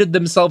founders pitted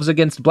themselves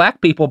against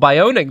black people by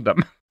owning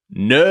them.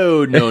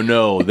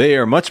 No. They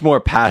are much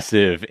more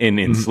passive in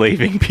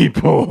enslaving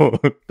people.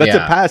 That's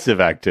a passive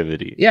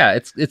activity. Yeah,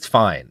 it's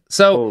fine.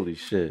 So holy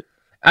shit.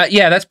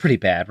 That's pretty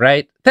bad,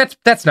 right?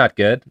 That's not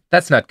good.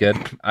 That's not good.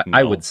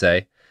 I would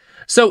say.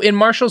 So in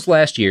Marshall's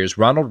last years,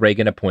 Ronald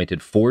Reagan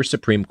appointed 4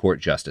 Supreme Court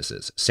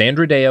justices: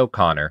 Sandra Day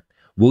O'Connor,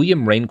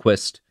 William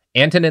Rehnquist,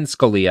 Antonin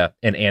Scalia,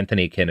 and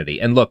Anthony Kennedy.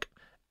 And look,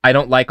 I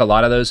don't like a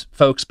lot of those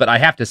folks, but I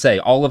have to say,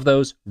 all of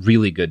those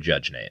really good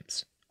judge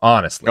names.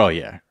 Honestly. Oh,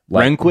 yeah.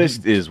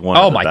 Rehnquist is one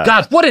of the best. Oh, my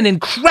God. What an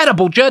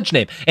incredible judge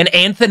name. And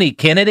Anthony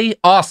Kennedy,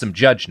 awesome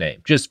judge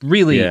name. Just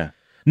really,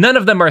 none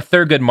of them are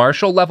Thurgood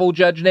Marshall level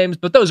judge names,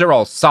 but those are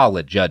all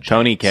solid judge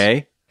Tony names.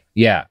 K?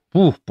 Yeah.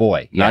 Ooh,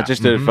 boy. Yeah. Not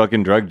just a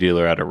fucking drug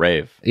dealer at a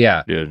rave.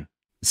 Yeah. Dude.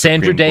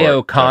 Sandra Day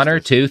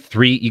O'Connor, too.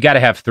 3. You got to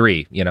have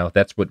 3. You know,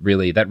 that's what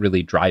really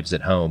drives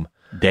it home.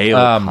 Day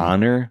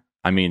O'Connor?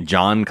 I mean,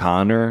 John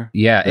Connor.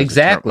 Yeah,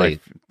 exactly.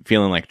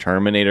 Feeling like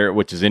Terminator,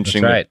 which is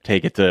interesting to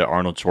take it to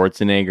Arnold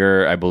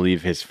Schwarzenegger. I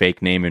believe his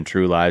fake name in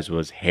True Lies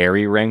was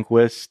Harry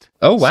Rehnquist.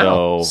 Oh,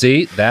 wow.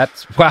 See,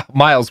 wow,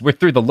 Miles, we're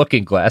through the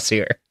looking glass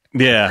here.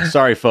 Yeah,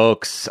 sorry,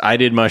 folks. I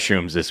did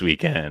mushrooms this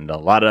weekend. A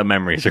lot of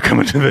memories are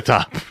coming to the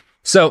top.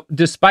 So,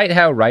 despite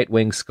how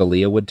right-wing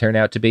Scalia would turn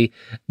out to be,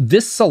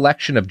 this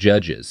selection of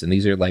judges, and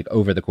these are like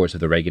over the course of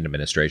the Reagan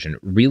administration,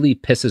 really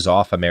pisses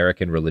off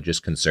American religious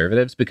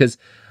conservatives because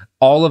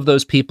all of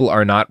those people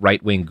are not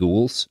right-wing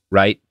ghouls,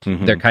 right?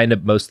 Mm-hmm. They're kind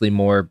of mostly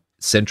more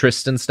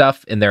centrist and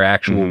stuff in their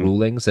actual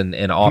rulings and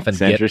often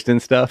centrist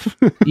and stuff.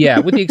 Yeah,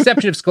 with the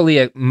exception of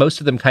Scalia, most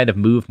of them kind of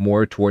move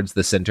more towards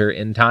the center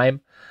in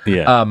time,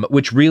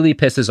 which really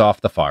pisses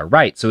off the far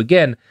right. So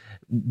again,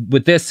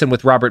 with this and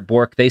with Robert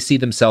Bork, they see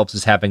themselves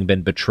as having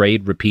been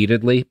betrayed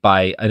repeatedly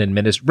by an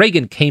administration.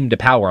 Reagan came to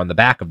power on the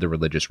back of the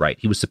religious right.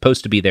 He was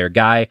supposed to be their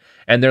guy,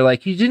 and they're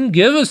like, he didn't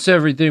give us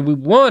everything we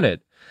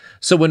wanted.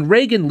 So when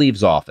Reagan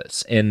leaves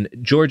office and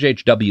George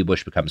H.W.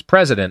 Bush becomes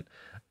president,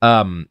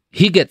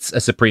 he gets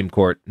a Supreme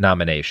Court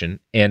nomination,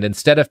 and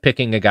instead of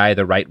picking a guy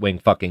the right wing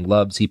fucking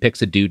loves, he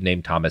picks a dude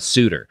named Thomas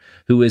Souter,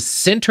 who is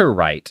center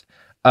right.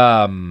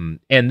 And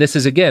this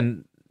is,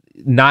 again,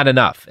 not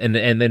enough. And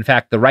in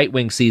fact, the right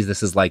wing sees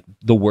this as like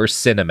the worst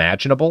sin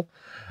imaginable.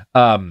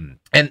 And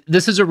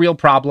this is a real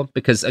problem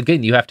because,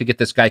 again, you have to get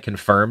this guy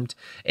confirmed.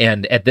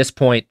 And at this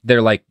point,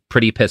 they're like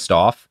pretty pissed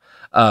off.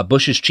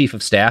 Bush's chief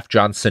of staff,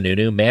 John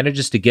Sununu,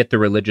 manages to get the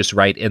religious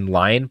right in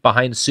line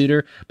behind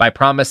Souter by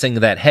promising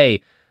that,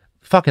 hey,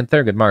 fucking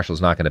Thurgood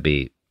Marshall's not going to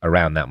be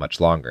around that much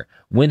longer.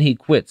 When he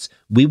quits,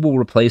 we will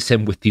replace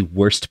him with the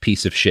worst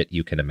piece of shit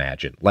you can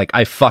imagine. Like,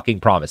 I fucking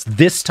promise.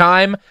 This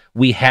time,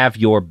 we have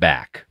your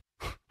back.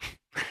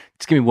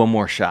 Just give me one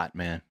more shot,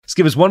 man. Just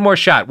give us one more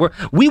shot.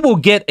 We will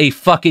get a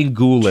fucking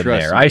ghoul in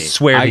there. Me. I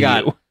swear to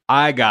you.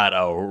 I got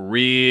a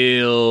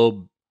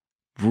real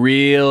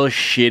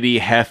shitty,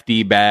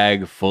 hefty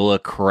bag full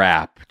of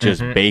crap,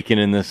 just baking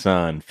in the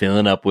sun,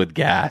 filling up with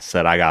gas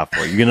that I got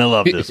for you. You're going to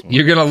love this one.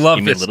 You're going to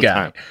love this guy.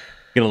 Time.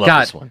 You're going to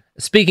love this one.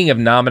 Speaking of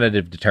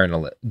nominative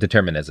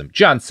determinism,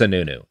 John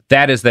Sununu,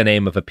 that is the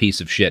name of a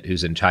piece of shit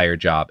whose entire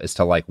job is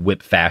to, like,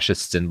 whip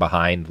fascists in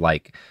behind,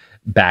 like,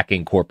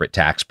 backing corporate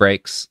tax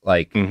breaks.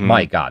 Like,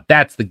 my God,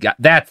 that's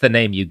the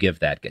name you give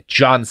that guy.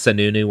 John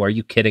Sununu, are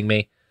you kidding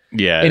me?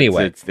 Yeah.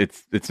 Anyway,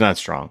 it's not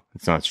strong.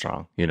 It's not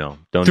strong. You know,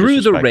 don't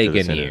through the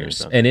Reagan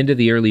years and into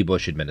the early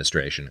Bush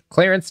administration,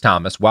 Clarence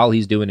Thomas, while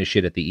he's doing his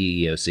shit at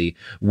the EEOC,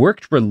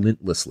 worked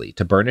relentlessly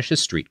to burnish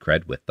his street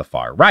cred with the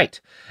far right.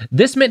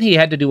 This meant he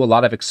had to do a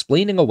lot of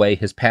explaining away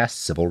his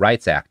past civil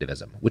rights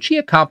activism, which he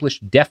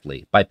accomplished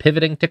deftly by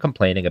pivoting to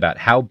complaining about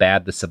how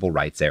bad the civil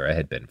rights era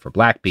had been for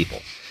black people.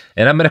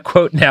 And I'm going to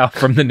quote now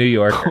from the New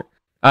Yorker.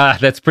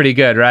 That's pretty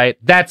good, right?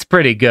 That's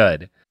pretty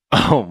good.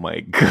 Oh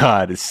my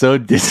God, it's so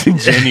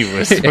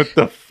disingenuous. What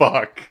the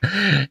fuck?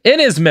 In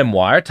his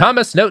memoir,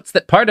 Thomas notes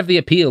that part of the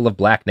appeal of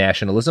black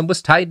nationalism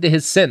was tied to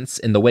his sense,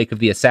 in the wake of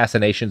the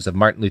assassinations of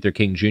Martin Luther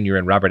King Jr.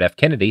 and Robert F.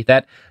 Kennedy,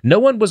 that no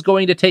one was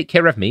going to take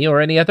care of me or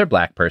any other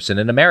black person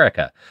in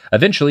America.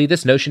 Eventually,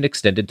 this notion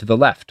extended to the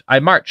left. I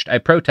marched, I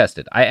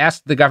protested, I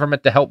asked the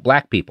government to help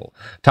black people,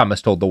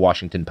 Thomas told the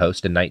Washington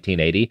Post in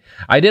 1980.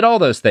 I did all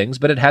those things,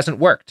 but it hasn't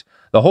worked.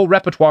 The whole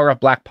repertoire of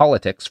black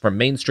politics, from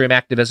mainstream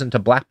activism to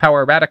black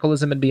power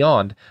radicalism and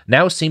beyond,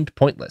 now seemed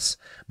pointless.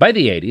 By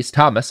the 80s,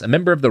 Thomas, a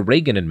member of the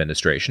Reagan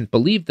administration,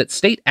 believed that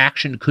state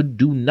action could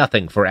do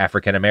nothing for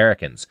African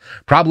Americans.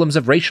 Problems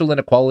of racial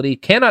inequality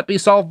cannot be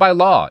solved by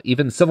law,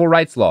 even civil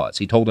rights laws,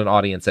 he told an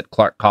audience at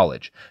Clark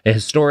College, a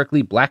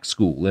historically black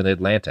school in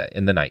Atlanta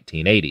in the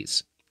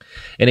 1980s.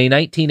 In a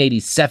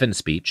 1987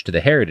 speech to the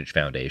Heritage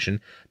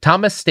Foundation,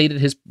 Thomas stated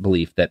his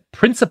belief that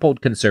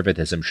principled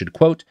conservatism should,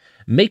 quote,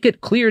 make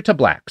it clear to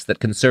blacks that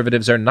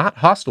conservatives are not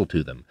hostile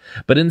to them,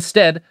 but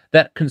instead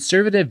that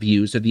conservative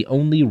views are the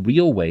only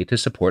real way to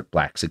support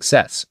black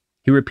success.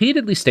 He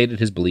repeatedly stated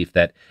his belief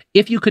that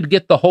if you could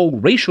get the whole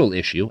racial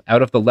issue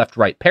out of the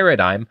left-right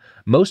paradigm,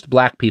 most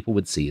black people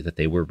would see that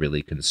they were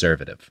really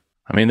conservative.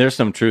 I mean, there's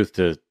some truth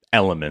to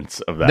elements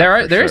of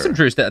that. There is some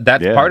truth to that.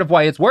 That's part of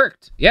why it's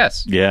worked.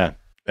 Yes. Yeah.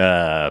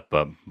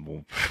 But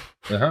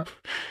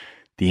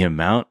the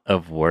amount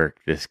of work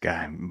this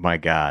guy, my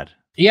God.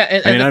 Yeah,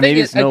 and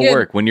maybe it's no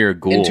work when you're a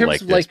ghoul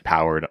like this,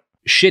 powered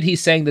shit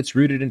he's saying that's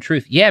rooted in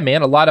truth. Yeah,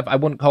 man, a lot of, I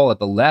wouldn't call it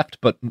the left,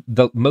 but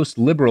the most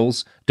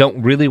liberals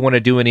don't really want to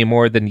do any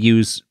more than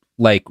use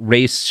like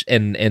race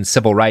and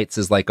civil rights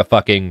as like a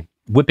fucking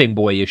whipping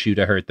boy issue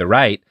to hurt the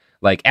right.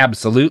 Like,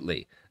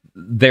 absolutely.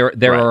 There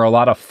are a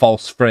lot of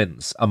false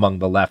friends among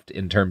the left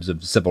in terms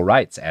of civil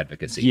rights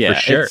advocacy. For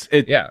sure.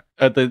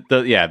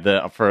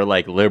 For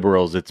like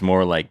liberals, it's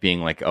more like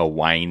being like a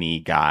whiny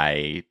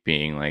guy,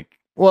 being like,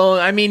 well,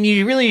 I mean,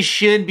 you really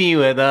should be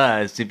with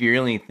us if you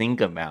really think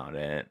about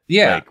it.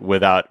 Yeah. Like,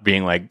 without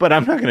being like, but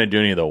I'm not going to do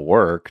any of the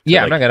work.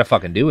 I'm not going to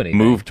fucking do anything.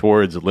 Move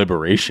towards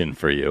liberation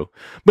for you.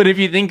 But if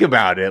you think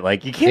about it,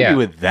 like, you can't be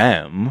with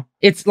them.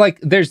 It's like,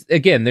 there's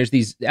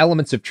these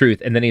elements of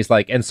truth. And then he's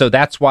like, and so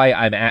that's why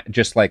I'm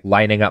just like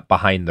lining up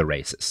behind the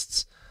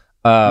racists.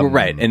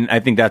 Right. And I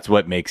think that's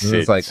what makes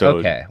it like, so,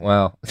 okay,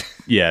 well.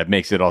 Yeah, it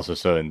makes it also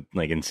so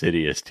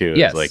insidious too.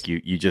 Yes. It's like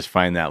you just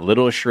find that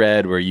little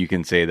shred where you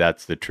can say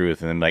that's the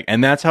truth. And then like,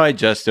 and that's how I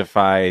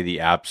justify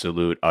the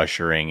absolute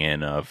ushering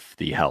in of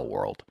the hell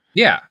world.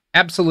 Yeah,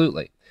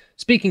 absolutely.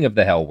 Speaking of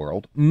the hell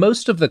world,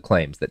 most of the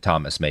claims that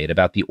Thomas made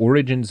about the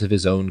origins of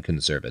his own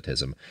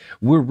conservatism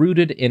were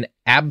rooted in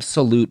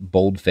absolute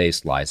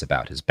bold-faced lies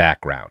about his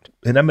background.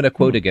 And I'm going to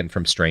quote again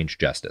from Strange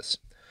Justice.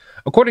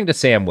 According to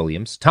Sam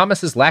Williams,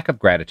 Thomas's lack of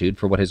gratitude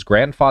for what his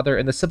grandfather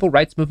and the civil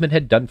rights movement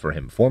had done for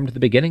him formed the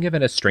beginning of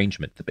an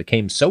estrangement that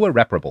became so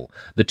irreparable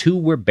the two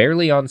were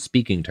barely on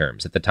speaking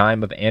terms at the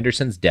time of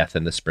Anderson's death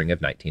in the spring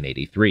of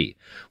 1983.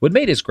 What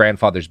made his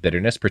grandfather's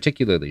bitterness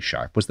particularly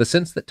sharp was the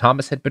sense that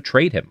Thomas had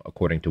betrayed him,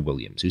 according to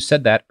Williams, who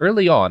said that,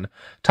 early on,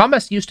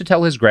 Thomas used to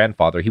tell his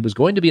grandfather he was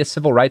going to be a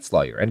civil rights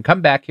lawyer and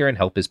come back here and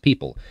help his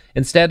people.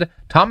 Instead,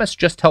 Thomas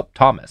just helped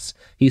Thomas.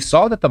 He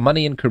saw that the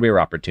money and career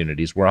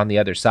opportunities were on the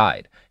other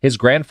side. His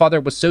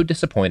grandfather was so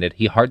disappointed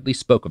he hardly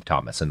spoke of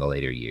Thomas in the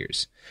later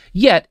years.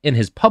 Yet, in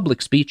his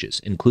public speeches,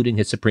 including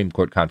his Supreme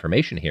Court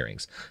confirmation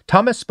hearings,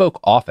 Thomas spoke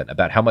often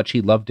about how much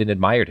he loved and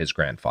admired his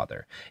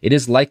grandfather. It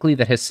is likely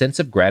that his sense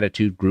of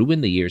gratitude grew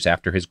in the years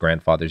after his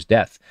grandfather's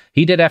death.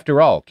 He did, after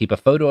all, keep a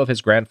photo of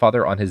his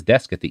grandfather on his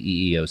desk at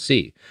the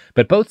EEOC.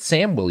 But both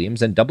Sam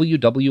Williams and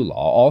W.W.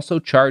 Law also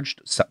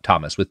charged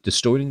Thomas with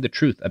distorting the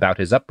truth about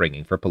his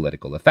upbringing for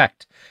political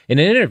effect. In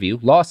an interview,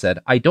 Law said,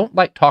 "I don't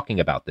like talking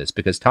about this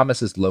because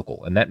Thomas is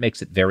local, and that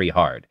makes it very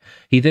hard."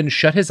 He then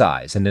shut his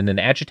eyes and in an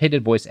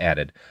agitated voice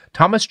added,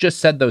 "Thomas just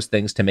said those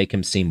things to make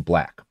him seem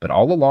black, but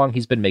all along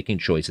he's been making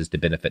choices to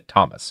benefit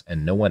Thomas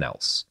and no one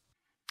else."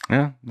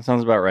 Yeah, that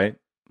sounds about right,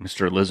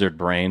 Mr. Lizard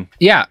Brain.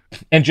 Yeah,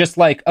 and just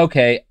like,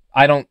 okay,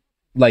 I don't,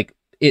 like,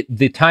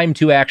 the time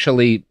to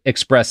actually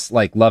express,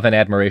 like, love and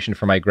admiration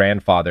for my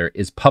grandfather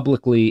is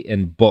publicly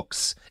in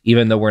books,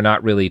 even though we're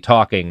not really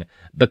talking,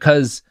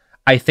 because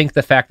I think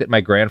the fact that my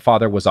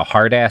grandfather was a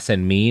hard ass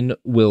and mean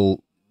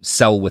will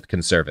sell with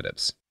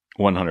conservatives.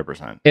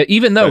 100%.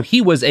 Even though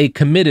he was a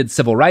committed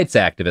civil rights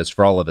activist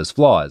for all of his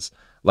flaws,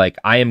 like,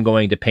 I am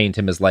going to paint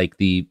him as like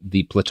the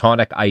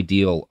platonic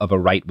ideal of a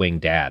right-wing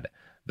dad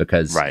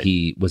because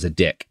he was a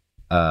dick.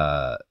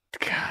 God,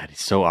 he's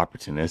so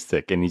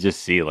opportunistic, and you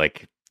just see,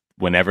 like,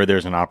 whenever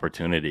there's an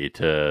opportunity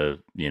to,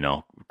 you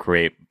know,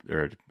 create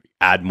or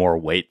add more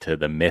weight to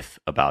the myth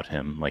about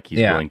him, like, he's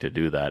willing to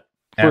do that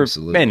for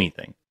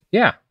anything.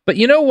 Yeah. But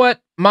you know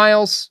what,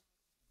 Miles?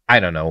 I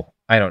don't know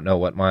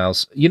what,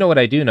 Miles. You know what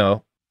I do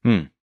know?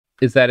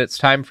 Is that it's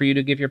time for you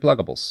to give your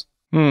pluggables.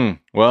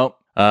 Well,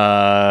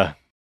 I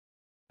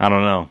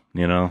don't know.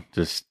 You know,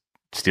 just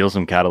steal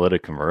some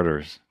catalytic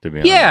converters, to be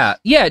honest.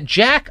 Yeah,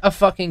 jack a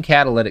fucking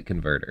catalytic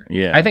converter.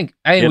 Yeah. I think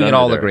we can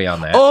all agree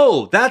on that.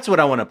 Oh, that's what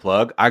I want to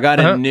plug. I got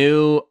it's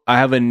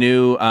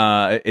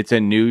a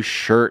new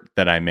shirt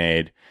that I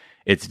made.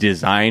 It's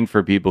designed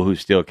for people who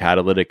steal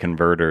catalytic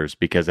converters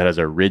because it has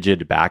a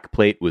rigid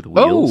backplate with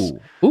wheels.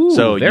 Ooh,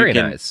 so very you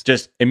can nice.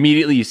 Just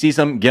immediately, you see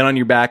something, get on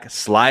your back,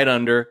 slide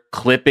under,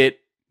 clip it,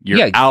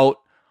 you're out,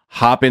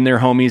 hop in their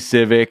homie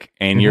Civic,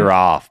 and you're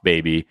off,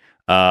 baby.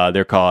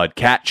 They're called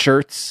cat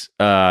shirts.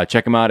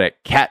 Check them out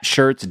at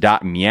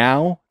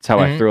catshirts.meow. That's how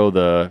I throw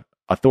the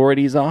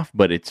authorities off,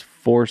 but it's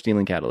for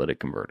stealing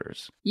catalytic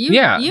converters. You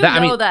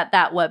know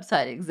that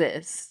website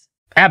exists.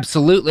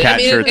 Absolutely.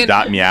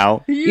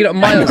 Catshirts.meow. You know,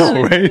 Miles,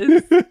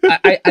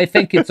 I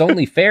think it's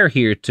only fair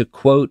here to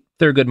quote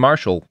Thurgood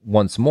Marshall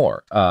once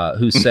more,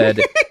 who said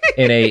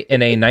in a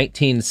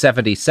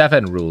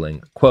 1977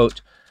 ruling,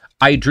 quote,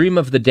 "I dream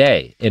of the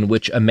day in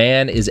which a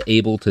man is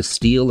able to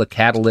steal a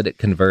catalytic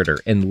converter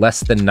in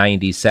less than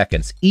 90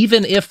 seconds,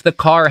 even if the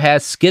car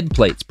has skid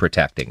plates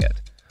protecting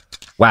it."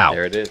 Wow.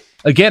 There it is.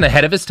 Again,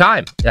 ahead of his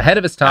time.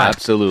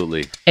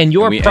 Absolutely. And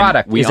your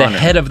product is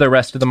ahead of the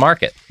rest of the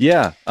market.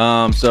 Yeah.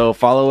 So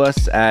follow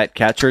us at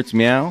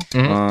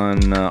catshirtsmeow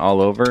on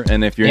all over.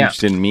 And if you're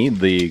interested in me,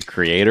 the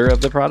creator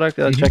of the product,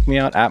 check me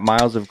out at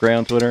Miles of Gray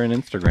on Twitter and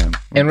Instagram.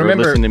 And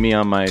remember, listen to me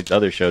on my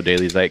other show,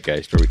 Daily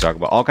Zeitgeist, where we talk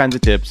about all kinds of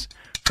tips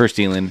for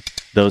stealing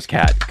those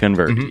cat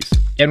converters.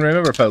 And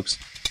remember, folks,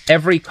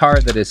 every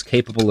car that is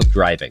capable of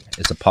driving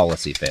is a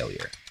policy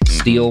failure.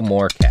 Steal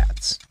more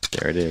cats.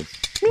 There it is.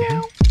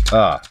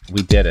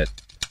 We did it.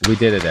 We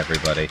did it,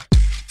 everybody.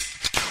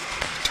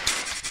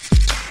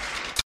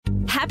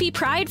 Happy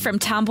Pride from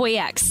Tomboy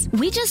X.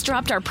 We just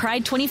dropped our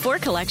Pride 24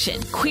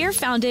 collection. Queer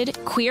founded,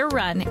 queer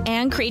run,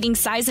 and creating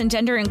size and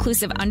gender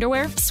inclusive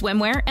underwear,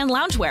 swimwear, and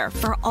loungewear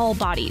for all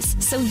bodies,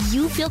 so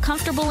you feel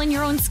comfortable in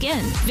your own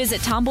skin. Visit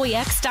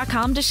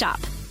tomboyx.com to shop.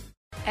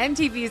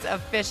 MTV's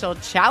official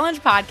Challenge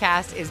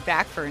podcast is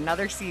back for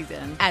another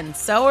season. And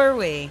so are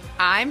we.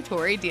 I'm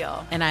Tori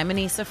Deal. And I'm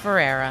Anissa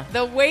Ferreira.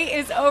 The wait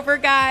is over,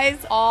 guys.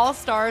 All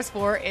Stars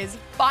 4 is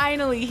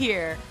finally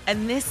here.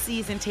 And this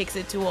season takes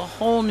it to a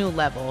whole new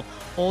level.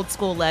 Old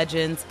school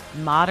legends,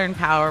 modern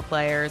power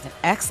players, and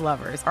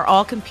ex-lovers are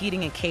all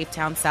competing in Cape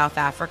Town, South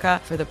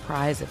Africa for the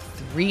prize of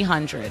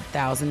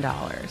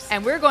 $300,000.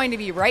 And we're going to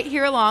be right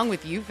here along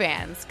with you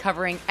fans,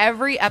 covering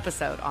every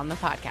episode on the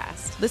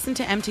podcast. Listen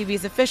to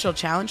MTV's official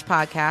Challenge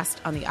podcast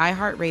on the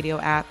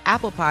iHeartRadio app,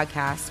 Apple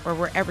Podcasts, or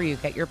wherever you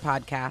get your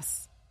podcasts.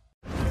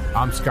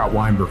 I'm Scott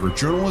Weinberger,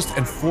 journalist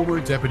and former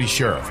deputy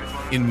sheriff.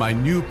 In my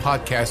new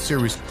podcast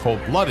series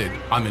called Blooded,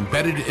 I'm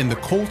embedded in the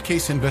cold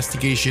case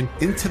investigation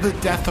into the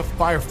death of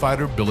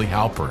firefighter Billy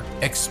Halpern.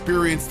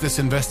 Experience this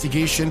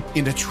investigation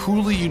in a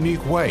truly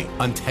unique way,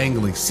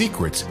 untangling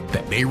secrets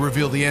that may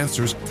reveal the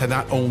answers to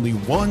not only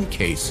one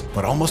case,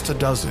 but almost a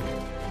dozen.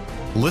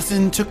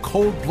 Listen to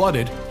Cold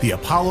Blooded, The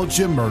Apollo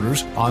Gym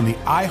Murders on the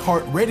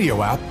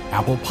iHeartRadio app,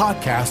 Apple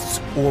Podcasts,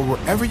 or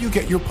wherever you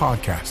get your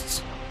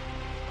podcasts.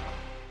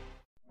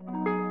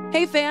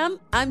 Hey fam,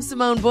 I'm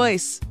Simone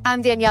Boyce.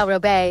 I'm Danielle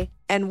Robay.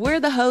 And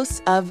we're the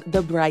hosts of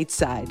The Bright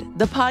Side,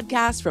 the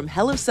podcast from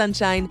Hello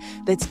Sunshine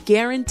that's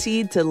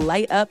guaranteed to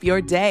light up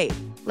your day.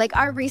 Like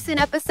our recent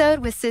episode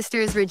with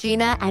sisters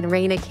Regina and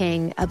Raina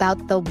King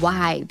about the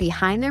why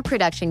behind their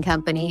production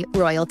company,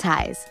 Royal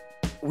Ties.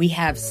 We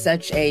have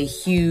such a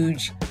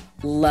huge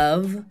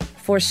love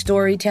for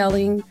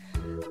storytelling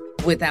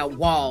without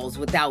walls,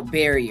 without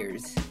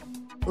barriers.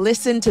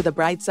 Listen to The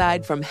Bright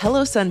Side from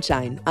Hello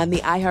Sunshine on the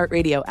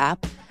iHeartRadio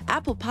app,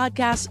 Apple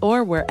Podcasts,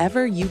 or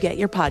wherever you get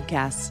your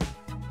podcasts.